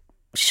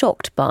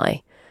shocked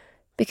by,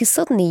 because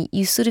suddenly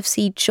you sort of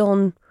see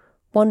John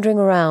wandering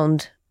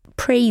around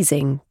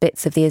praising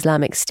bits of the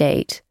Islamic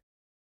State.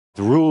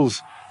 The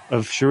rules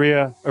of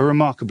Sharia are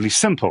remarkably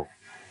simple.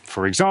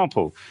 For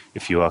example,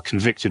 if you are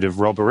convicted of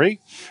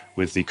robbery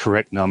with the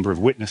correct number of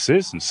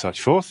witnesses and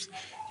such forth,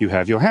 you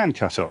have your hand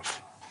cut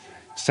off.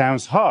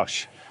 Sounds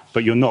harsh,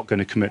 but you're not going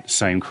to commit the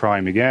same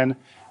crime again,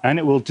 and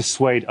it will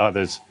dissuade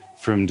others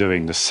from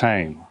doing the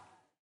same.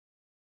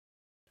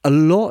 A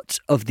lot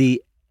of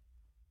the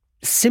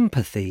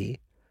sympathy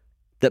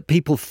that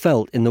people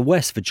felt in the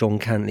West for John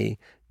Cantlie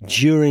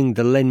during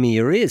the Lend Me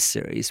Your Ears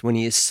series, when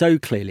he is so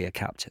clearly a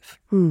captive,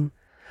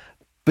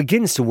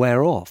 begins to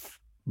wear off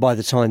by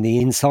the time the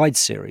Inside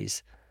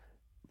series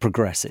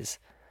progresses.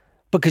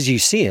 Because you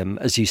see him,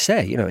 as you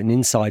say, in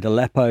Inside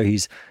Aleppo,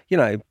 he's,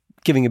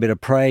 giving a bit of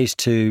praise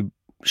to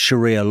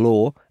Sharia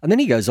law, and then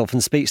he goes off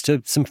and speaks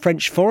to some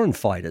French foreign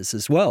fighters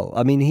as well.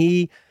 I mean,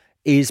 he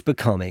is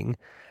becoming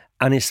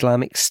an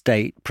Islamic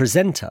State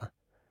presenter.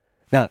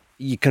 Now,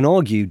 you can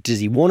argue, does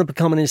he want to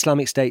become an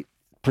Islamic State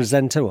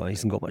presenter? Well, he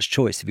hasn't got much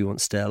choice if he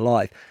wants to stay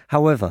alive.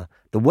 However,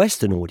 the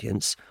Western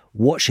audience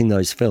watching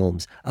those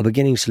films are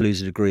beginning to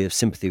lose a degree of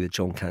sympathy with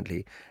John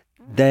Cantlie.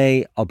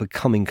 They are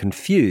becoming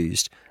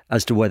confused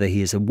as to whether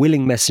he is a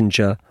willing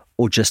messenger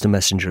or just a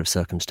messenger of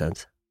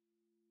circumstance.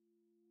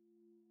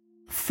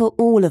 For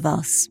all of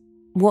us,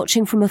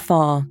 watching from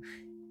afar,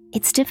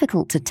 it's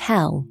difficult to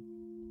tell.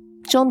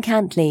 John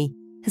Cantlie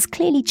has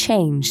clearly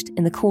changed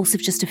in the course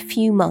of just a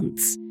few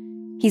months.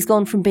 He's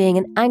gone from being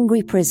an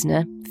angry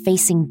prisoner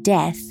facing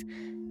death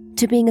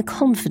to being a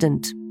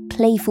confident,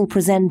 playful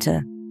presenter.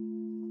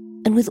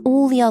 And with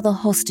all the other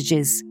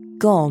hostages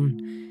gone,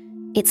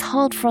 it's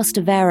hard for us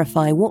to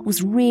verify what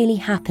was really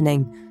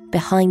happening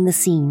behind the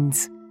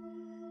scenes.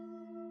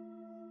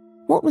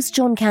 What was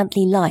John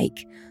Cantlie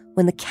like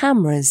when the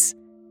cameras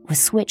were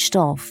switched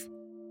off?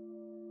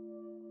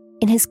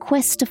 In his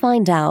quest to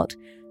find out,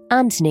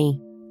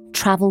 Anthony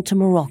travelled to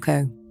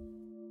Morocco.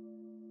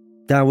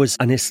 There was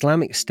an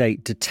Islamic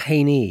State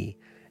detainee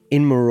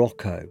in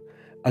Morocco,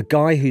 a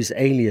guy whose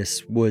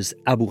alias was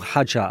Abu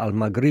Haja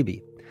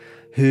al-Maghribi,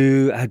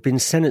 who had been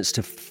sentenced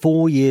to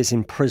 4 years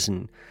in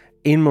prison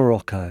in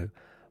Morocco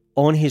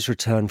on his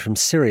return from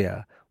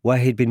Syria, where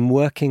he'd been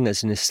working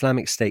as an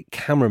Islamic State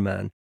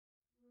cameraman.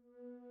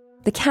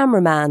 The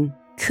cameraman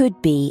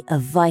could be a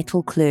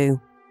vital clue.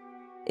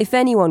 If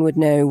anyone would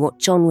know what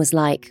John was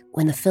like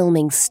when the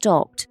filming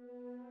stopped,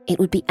 it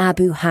would be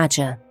Abu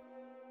Haja.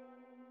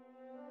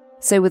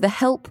 So with the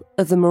help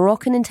of the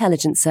Moroccan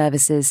intelligence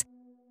services,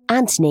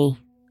 Anthony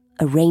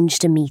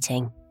arranged a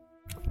meeting.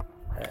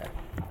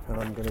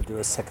 And I'm going to do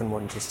a second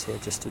one just here,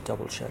 just to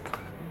double check.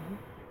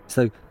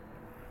 So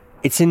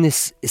it's in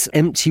this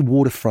empty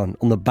waterfront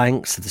on the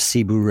banks of the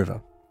Cebu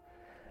River.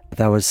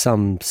 There was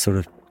some sort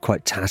of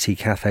quite tatty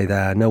cafe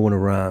there, no one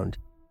around.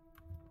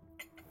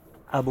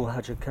 Abu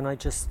Haja, can I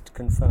just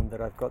confirm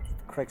that I've got the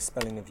correct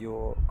spelling of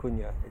your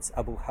kunya? It's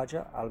Abu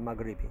Haja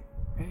al-Maghribi.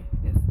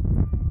 Yes.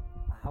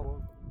 How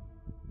old?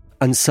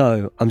 And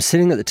so I'm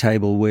sitting at the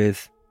table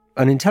with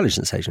an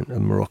intelligence agent, a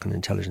Moroccan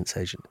intelligence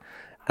agent,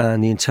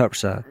 and the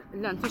interpreter.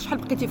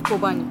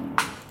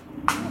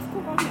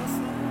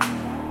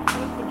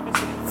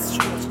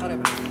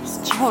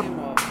 It's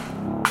horrible.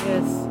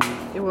 Yes,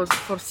 it was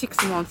for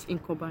 6 months in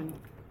Kobani.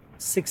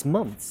 6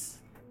 months?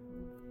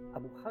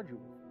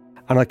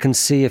 And I can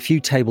see a few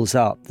tables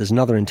up, there's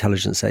another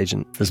intelligence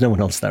agent. There's no one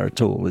else there at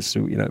all.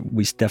 So,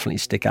 we definitely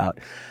stick out.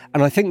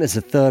 And I think there's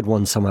a third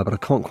one somewhere, but I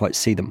can't quite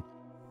see them.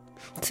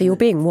 So you're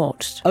being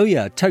watched? Oh,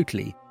 yeah,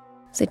 totally.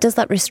 So does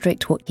that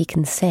restrict what he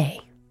can say?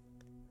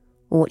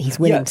 Or what he's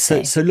willing to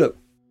say? So look,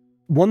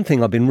 one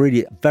thing I've been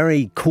really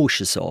very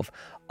cautious of,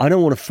 I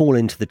don't want to fall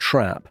into the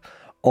trap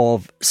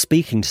of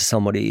speaking to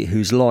somebody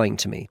who's lying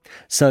to me.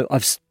 So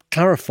I've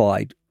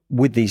clarified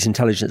with these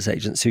intelligence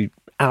agents who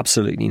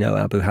absolutely know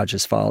Abu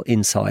Hajja's file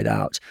inside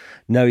out,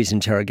 know his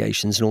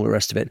interrogations and all the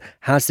rest of it.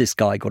 Has this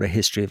guy got a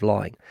history of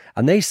lying?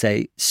 And they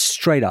say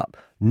straight up,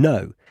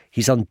 no,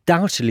 he's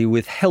undoubtedly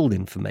withheld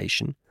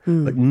information,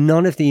 but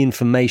none of the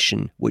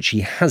information which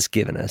he has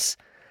given us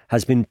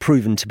has been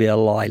proven to be a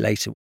lie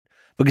later.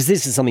 Because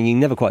this is something you're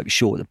never quite be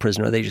sure with a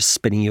prisoner, are they just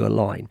spinning you a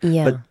line?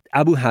 Yeah. But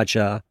Abu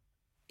Hajja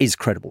is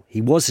credible. He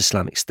was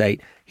Islamic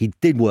State. He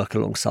did work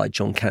alongside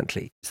John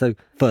Cantley. So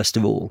first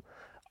of all,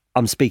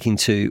 I'm speaking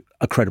to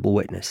a credible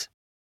witness.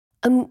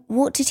 And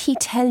what did he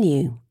tell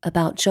you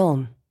about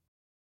John?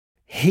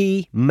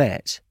 He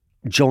met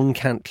John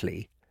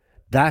Cantley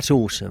that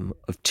autumn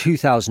of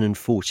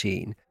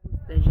 2014.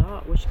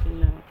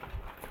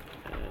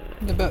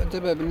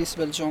 دابا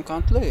بالنسبة لجون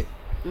كانتلي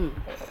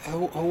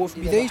هو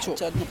في بدايته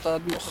حتى هاد النقطة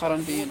هاد مؤخرا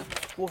بينا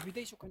هو في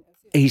بدايته كان.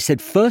 He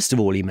said first of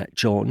all he met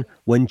John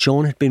when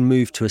John had been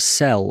moved to a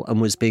cell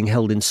and was being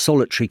held in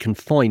solitary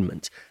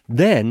confinement.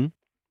 Then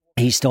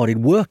he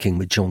started working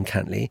with John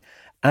Cantley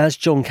as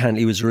John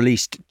Cantley was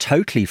released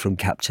totally from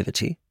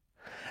captivity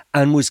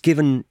and was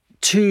given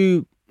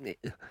two,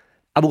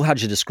 Abu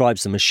Hajja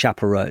describes them as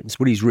chaperones.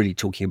 What he's really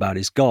talking about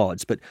is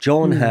guards. But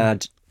John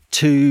had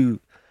two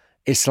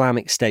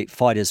Islamic State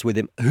fighters with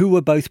him who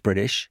were both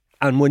British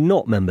and were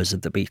not members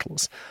of the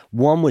Beatles.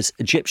 One was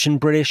Egyptian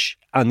British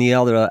and the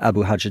other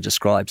Abu Hajja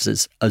describes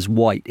as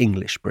white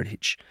English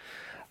British.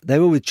 They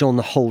were with John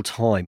the whole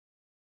time.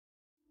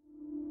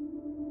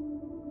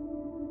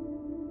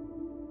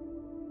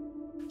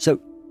 So,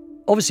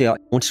 obviously, I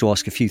wanted to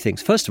ask a few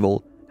things. First of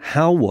all,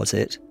 how was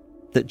it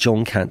that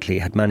John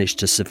Cantley had managed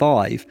to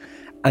survive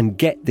and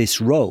get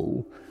this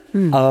role?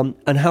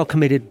 And how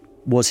committed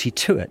was he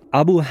to it?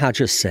 Abu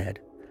Hajja said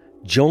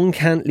John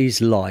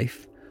Cantley's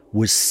life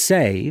was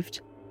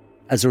saved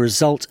as a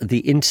result of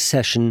the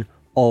intercession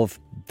of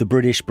the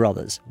British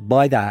brothers.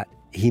 By that,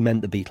 he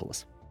meant the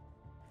Beatles.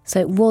 So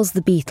it was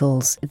the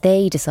Beatles.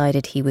 They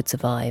decided he would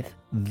survive.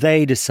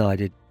 They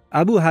decided.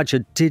 Abu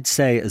Hajja did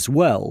say as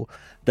well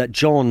that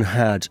John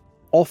had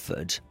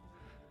offered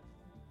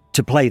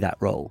to play that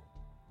role.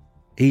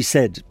 He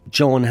said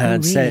John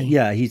had said,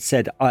 he'd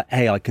said,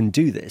 hey, I can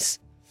do this.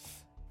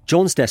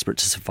 John's desperate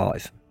to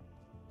survive.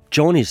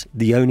 John is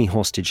the only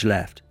hostage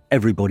left.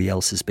 Everybody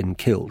else has been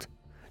killed.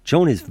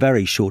 John is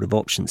very short of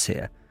options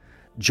here.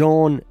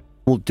 John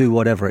will do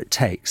whatever it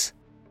takes.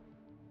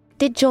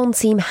 Did John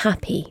seem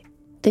happy?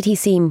 Did he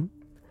seem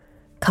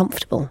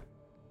comfortable?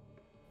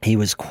 He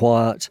was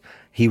quiet.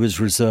 He was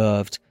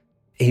reserved.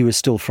 He was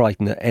still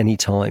frightened at any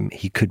time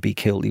he could be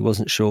killed. He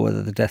wasn't sure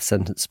whether the death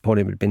sentence upon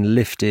him had been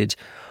lifted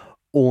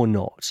or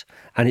not.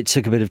 And it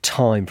took a bit of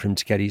time for him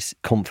to get his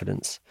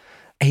confidence.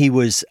 He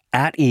was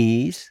at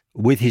ease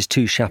with his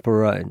two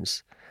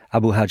chaperones.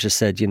 Abu Hajja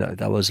said,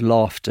 there was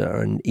laughter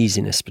and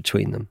easiness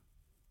between them.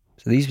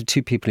 So these were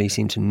two people he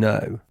seemed to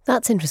know.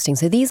 That's interesting.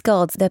 So these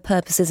guards, their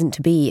purpose isn't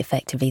to be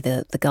effectively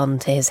the gun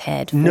to his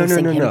head,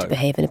 forcing him to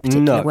behave in a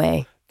particular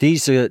way.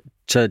 These are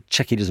to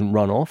check he doesn't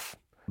run off,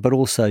 but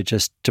also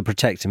just to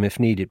protect him if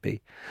needed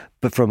be,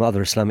 but from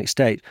other Islamic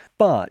State.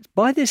 But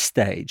by this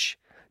stage,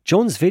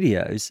 John's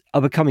videos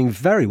are becoming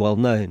very well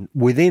known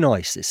within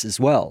ISIS as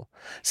well.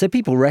 So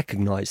people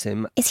recognise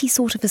him. Is he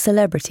sort of a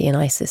celebrity in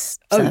ISIS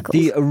circles?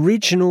 The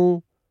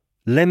original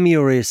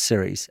Lemurius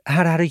series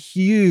had a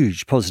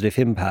huge positive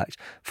impact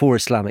for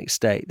Islamic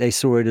State. They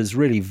saw it as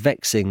really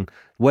vexing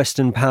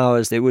Western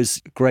powers. It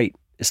was great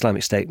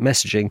Islamic State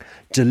messaging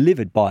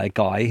delivered by a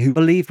guy who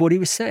believed what he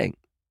was saying.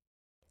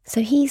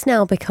 So he's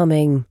now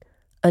becoming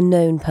a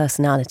known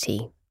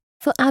personality.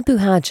 For Abu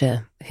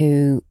Hajja,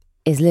 who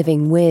is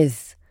living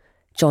with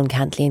John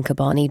Cantley in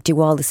Kobani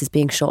while this is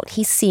being shot,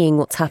 he's seeing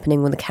what's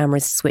happening when the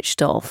camera's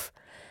switched off.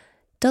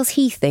 Does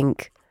he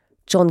think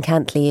John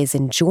Cantley is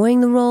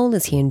enjoying the role?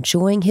 Is he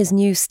enjoying his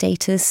new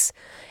status?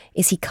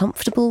 Is he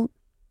comfortable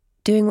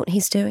doing what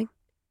he's doing?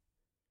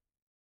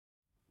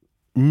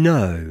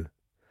 No,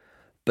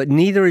 but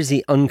neither is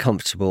he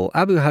uncomfortable.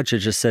 Abu Hajja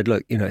just said,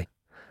 look,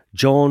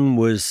 John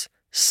was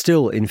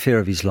still in fear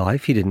of his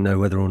life. He didn't know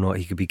whether or not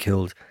he could be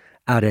killed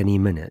at any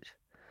minute.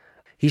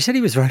 He said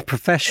he was very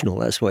professional,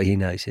 that's what he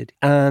noted.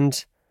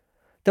 And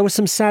there were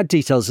some sad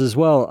details as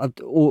well,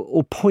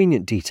 or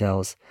poignant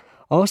details.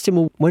 I asked him,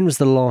 well, when was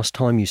the last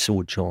time you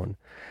saw John?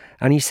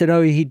 And he said,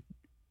 he'd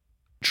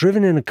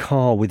driven in a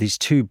car with his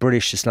two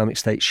British Islamic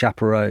State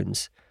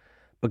chaperones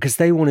because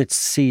they wanted to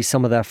see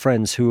some of their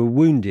friends who were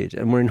wounded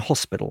and were in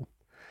hospital.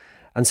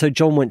 And so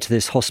John went to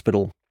this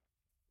hospital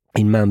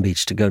in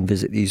Manbij to go and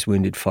visit these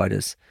wounded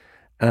fighters.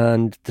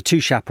 And the two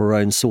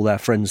chaperones saw their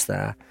friends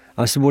there.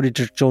 I said, what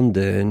did John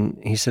do? And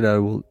he said,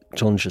 oh, well,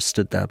 John just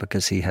stood there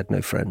because he had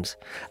no friends.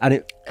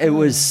 And it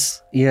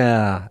was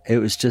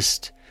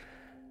just,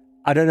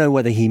 I don't know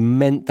whether he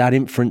meant that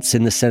inference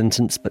in the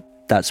sentence, but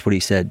that's what he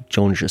said.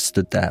 John just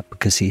stood there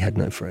because he had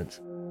no friends.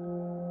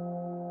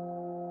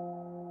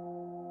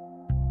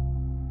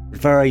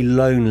 Very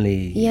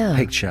lonely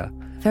picture.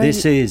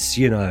 This is,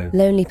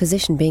 lonely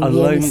position, being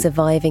the only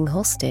surviving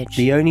hostage.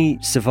 The only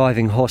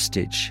surviving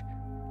hostage,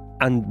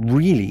 and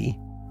really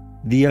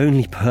the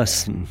only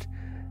person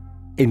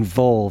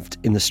involved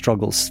in the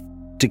struggles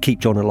to keep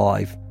John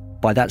alive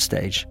by that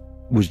stage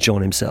was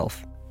John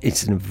himself.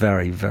 It's in a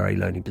very, very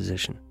lonely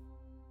position.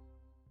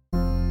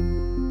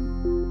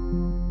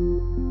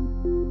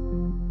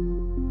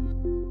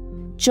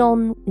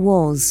 John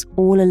was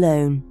all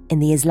alone in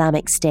the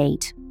Islamic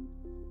State.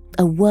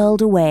 A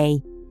world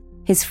away,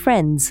 his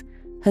friends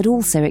had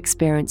also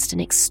experienced an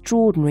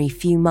extraordinary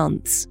few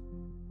months.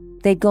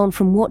 They'd gone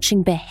from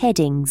watching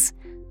beheadings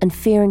and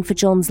fearing for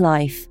John's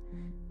life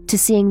to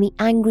seeing the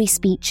angry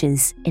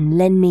speeches in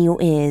Lend Me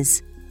Your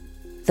Ears,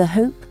 the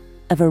hope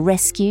of a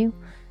rescue,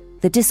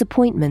 the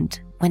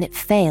disappointment when it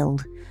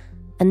failed,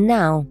 and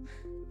now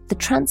the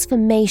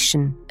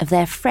transformation of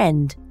their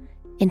friend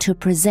into a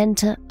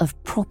presenter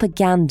of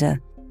propaganda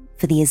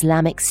for the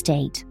Islamic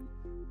State.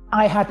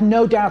 I had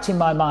no doubt in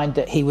my mind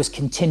that he was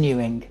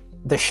continuing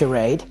the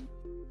charade.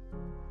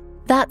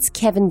 That's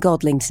Kevin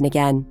Godlington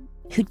again,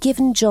 who'd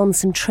given John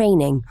some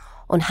training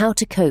on how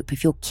to cope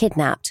if you're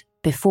kidnapped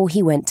before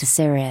he went to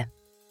Syria.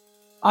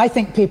 I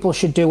think people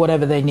should do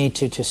whatever they need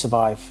to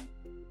survive.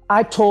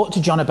 I talked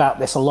to John about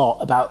this a lot,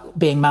 about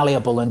being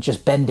malleable and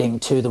just bending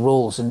to the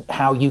rules and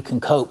how you can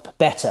cope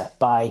better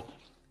by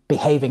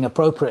behaving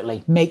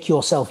appropriately. Make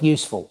yourself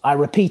useful. I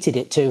repeated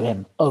it to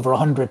him over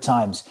 100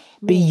 times.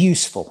 Be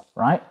useful,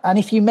 right? And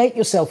if you make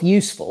yourself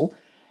useful,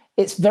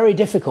 it's very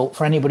difficult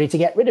for anybody to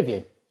get rid of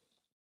you.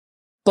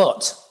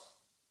 But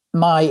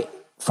my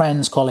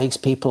friends, colleagues,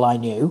 people I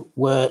knew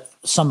were,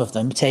 some of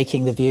them,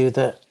 taking the view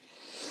that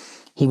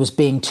he was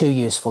being too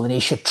useful and he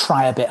should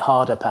try a bit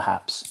harder,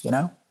 perhaps,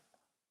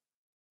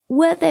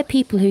 Were there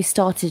people who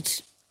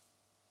started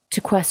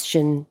to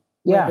question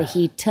whether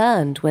he'd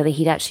turned, whether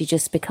he'd actually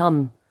just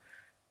become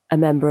a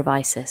member of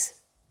ISIS?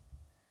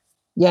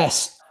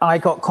 Yes, I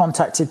got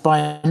contacted by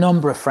a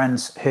number of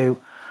friends who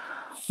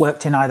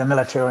worked in either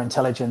military or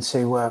intelligence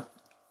who were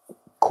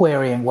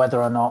querying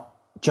whether or not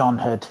John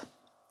had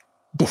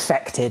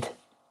defected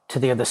to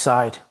the other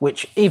side,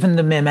 which even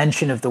the mere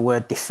mention of the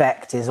word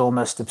defect is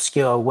almost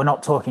obscure. We're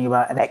not talking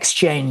about an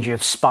exchange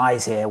of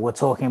spies here. We're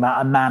talking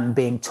about a man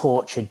being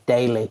tortured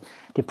daily,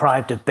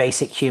 deprived of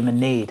basic human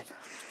need,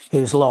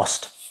 who's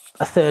lost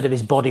a third of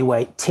his body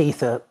weight,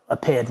 teeth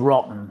appeared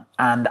rotten.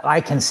 And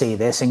I can see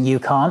this and you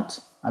can't.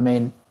 I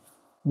mean,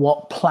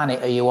 what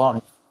planet are you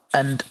on?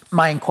 And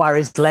my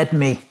inquiries led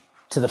me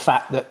to the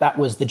fact that that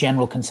was the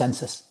general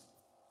consensus.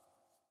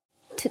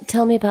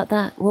 Tell me about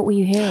that. What were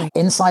you hearing?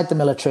 Inside the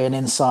military and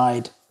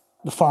inside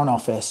the Foreign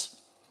Office,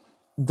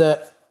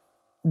 that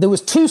there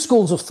was two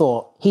schools of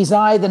thought. He's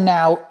either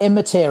now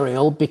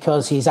immaterial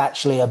because he's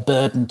actually a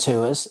burden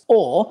to us,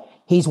 or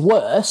he's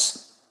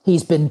worse,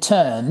 he's been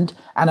turned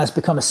and has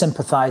become a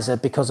sympathizer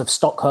because of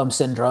Stockholm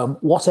Syndrome,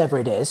 whatever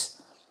it is,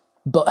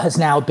 but has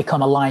now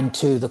become aligned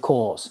to the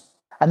cause.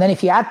 And then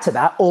if you add to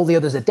that, all the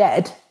others are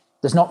dead,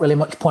 there's not really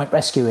much point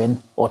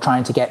rescuing or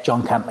trying to get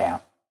John Cantlie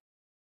out.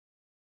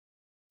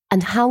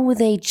 And how were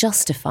they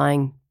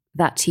justifying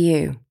that to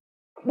you?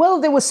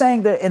 Well, they were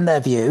saying that in their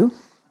view,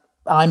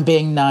 I'm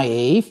being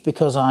naive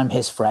because I'm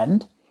his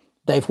friend.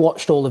 They've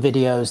watched all the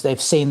videos, they've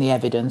seen the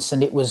evidence,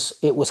 and it was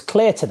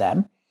clear to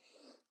them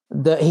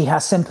that he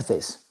has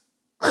sympathies.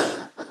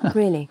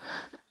 Really?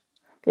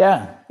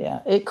 Yeah.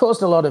 It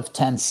caused a lot of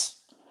tense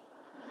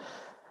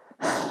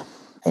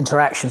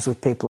interactions with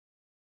people.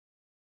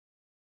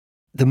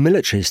 The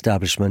military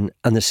establishment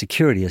and the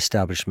security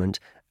establishment,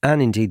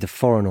 and indeed the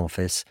Foreign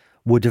Office,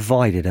 were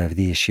divided over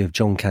the issue of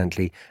John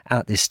Cantlie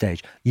at this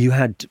stage. You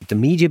had the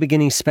media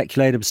beginning to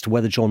speculate as to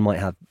whether John might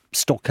have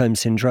Stockholm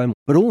Syndrome,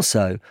 but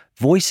also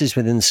voices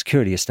within the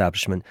security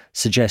establishment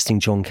suggesting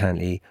John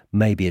Cantlie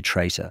may be a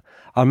traitor.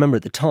 I remember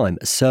at the time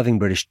a serving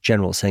British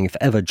general saying if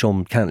ever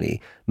John Cantlie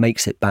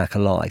makes it back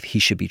alive, he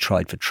should be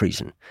tried for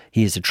treason.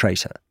 He is a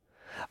traitor.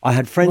 I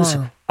had friends...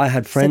 Wow. I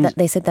had friends...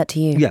 They said that to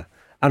you? Yeah,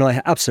 and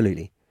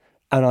absolutely.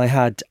 And I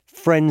had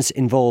friends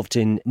involved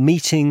in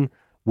meeting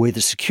with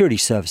the security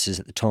services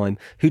at the time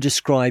who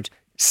described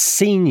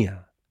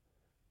senior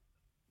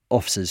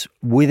officers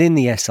within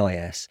the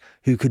SIS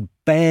who could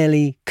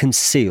barely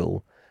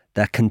conceal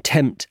their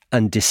contempt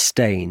and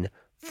disdain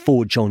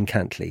for John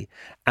Cantlie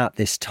at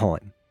this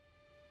time.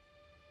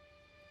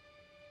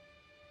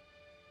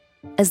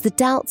 As the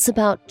doubts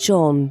about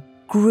John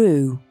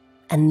grew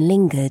and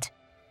lingered,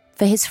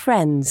 for his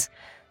friends,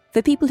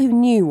 for people who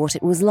knew what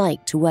it was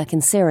like to work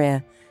in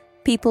Syria,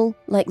 people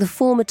like the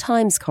former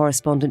Times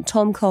correspondent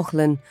Tom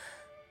Coughlan,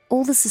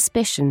 all the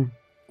suspicion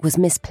was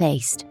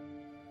misplaced.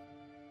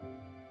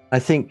 I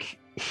think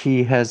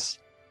he has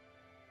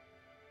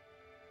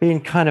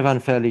been kind of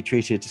unfairly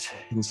treated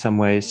in some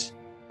ways.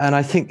 And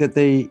I think that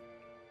the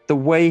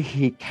way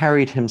he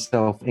carried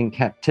himself in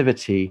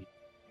captivity,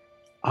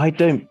 I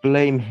don't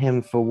blame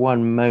him for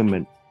one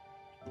moment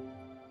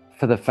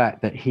for the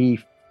fact that he,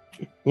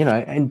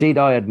 indeed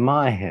I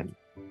admire him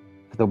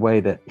for the way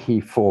that he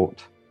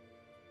fought.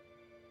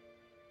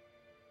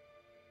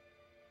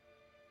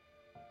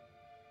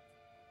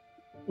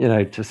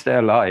 To stay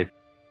alive.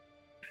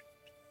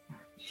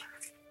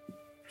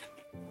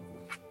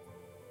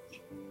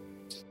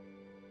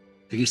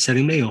 You're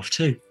selling me off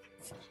too.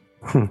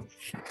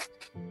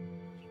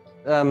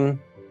 I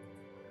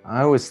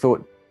always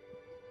thought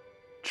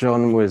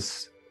John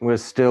was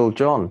still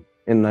John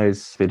in those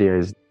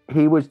videos.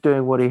 He was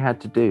doing what he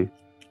had to do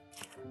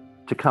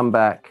to come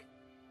back,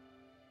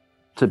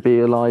 to be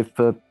alive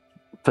for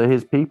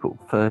his people,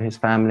 for his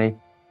family,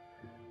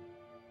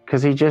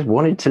 because he just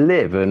wanted to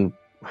live, and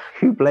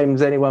who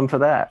blames anyone for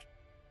that?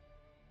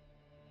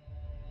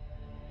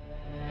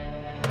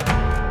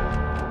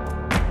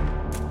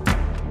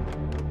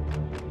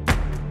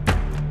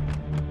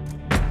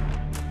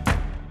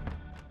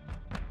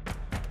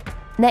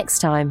 Next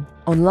time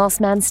on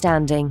Last Man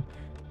Standing,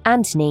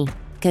 Anthony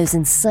goes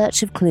in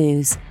search of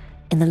clues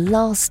in the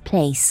last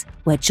place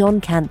where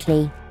John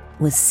Cantlie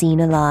was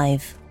seen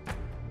alive.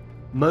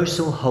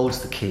 Mosul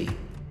holds the key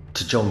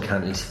to John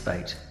Cantley's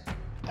fate.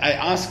 I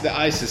asked the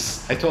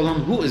ISIS, I told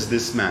him, who is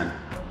this man?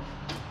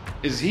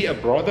 Is he a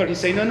brother? He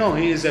said, no,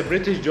 he is a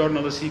British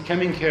journalist. He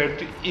coming here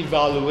to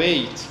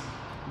evaluate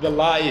the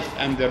life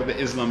under the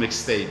Islamic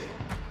State.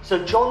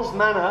 So John's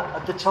manner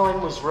at the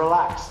time was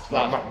relaxed. He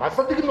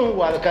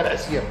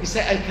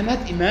said, I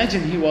cannot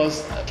imagine he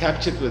was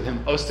captured with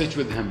him, hostage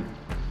with him.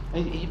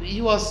 And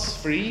he was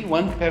free,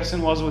 one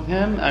person was with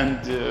him,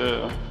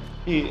 and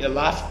he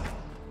laughed.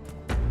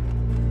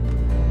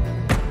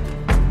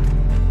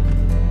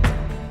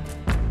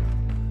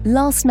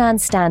 Last Man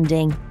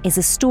Standing is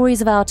a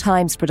Stories of Our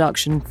Times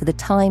production for The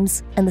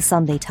Times and The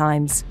Sunday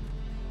Times.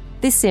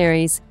 This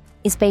series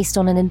is based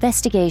on an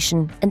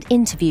investigation and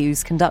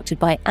interviews conducted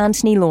by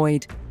Anthony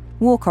Lloyd,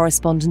 war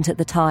correspondent at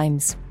The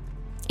Times.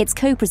 It's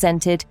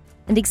co-presented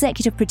and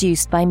executive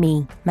produced by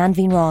me,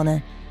 Manveen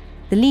Rana.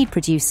 The lead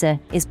producer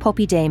is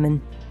Poppy Damon.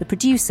 The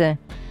producer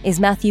is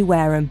Matthew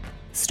Wareham.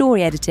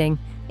 Story editing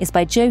is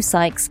by Joe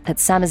Sykes at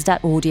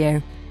Samizdat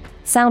Audio.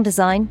 Sound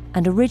design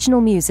and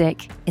original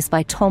music is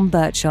by Tom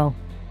Birchall.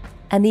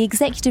 And the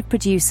executive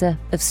producer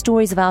of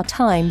Stories of Our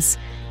Times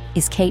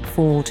is Kate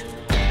Ford.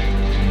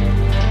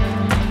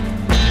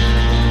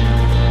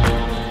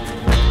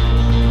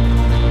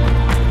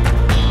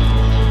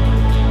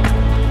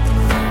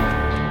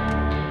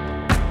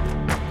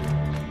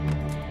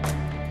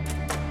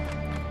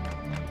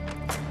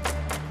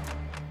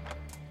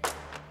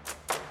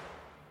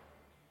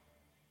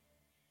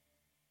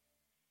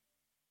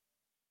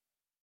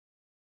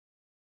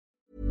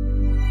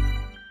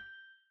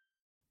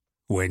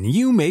 When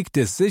you make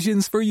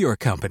decisions for your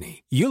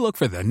company, you look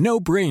for the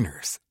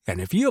no-brainers.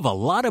 And if you have a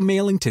lot of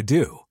mailing to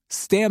do,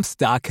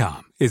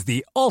 Stamps.com is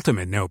the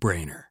ultimate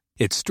no-brainer.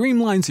 It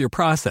streamlines your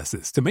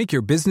processes to make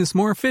your business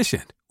more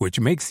efficient, which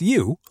makes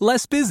you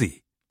less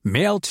busy.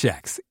 Mail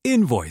checks,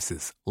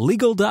 invoices,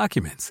 legal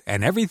documents,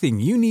 and everything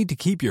you need to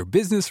keep your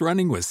business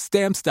running with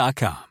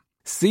Stamps.com.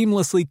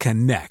 Seamlessly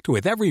connect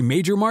with every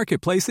major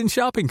marketplace and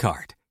shopping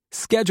cart.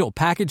 Schedule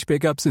package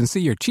pickups and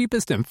see your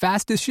cheapest and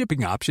fastest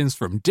shipping options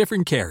from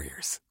different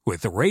carriers,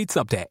 with rates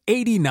up to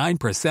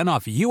 89%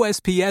 off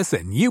USPS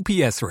and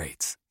UPS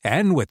rates.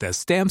 And with the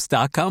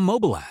Stamps.com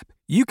mobile app,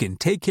 you can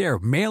take care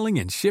of mailing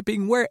and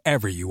shipping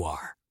wherever you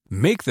are.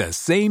 Make the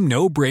same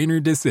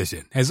no-brainer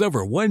decision as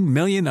over 1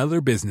 million other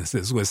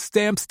businesses with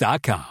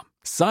Stamps.com.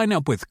 Sign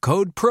up with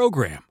code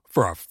PROGRAM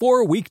for a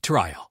 4-week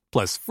trial,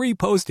 plus free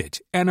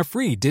postage and a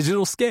free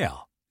digital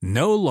scale.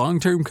 No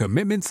long-term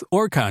commitments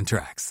or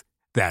contracts.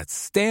 That's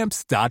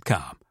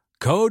Stamps.com.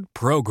 Code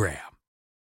PROGRAM.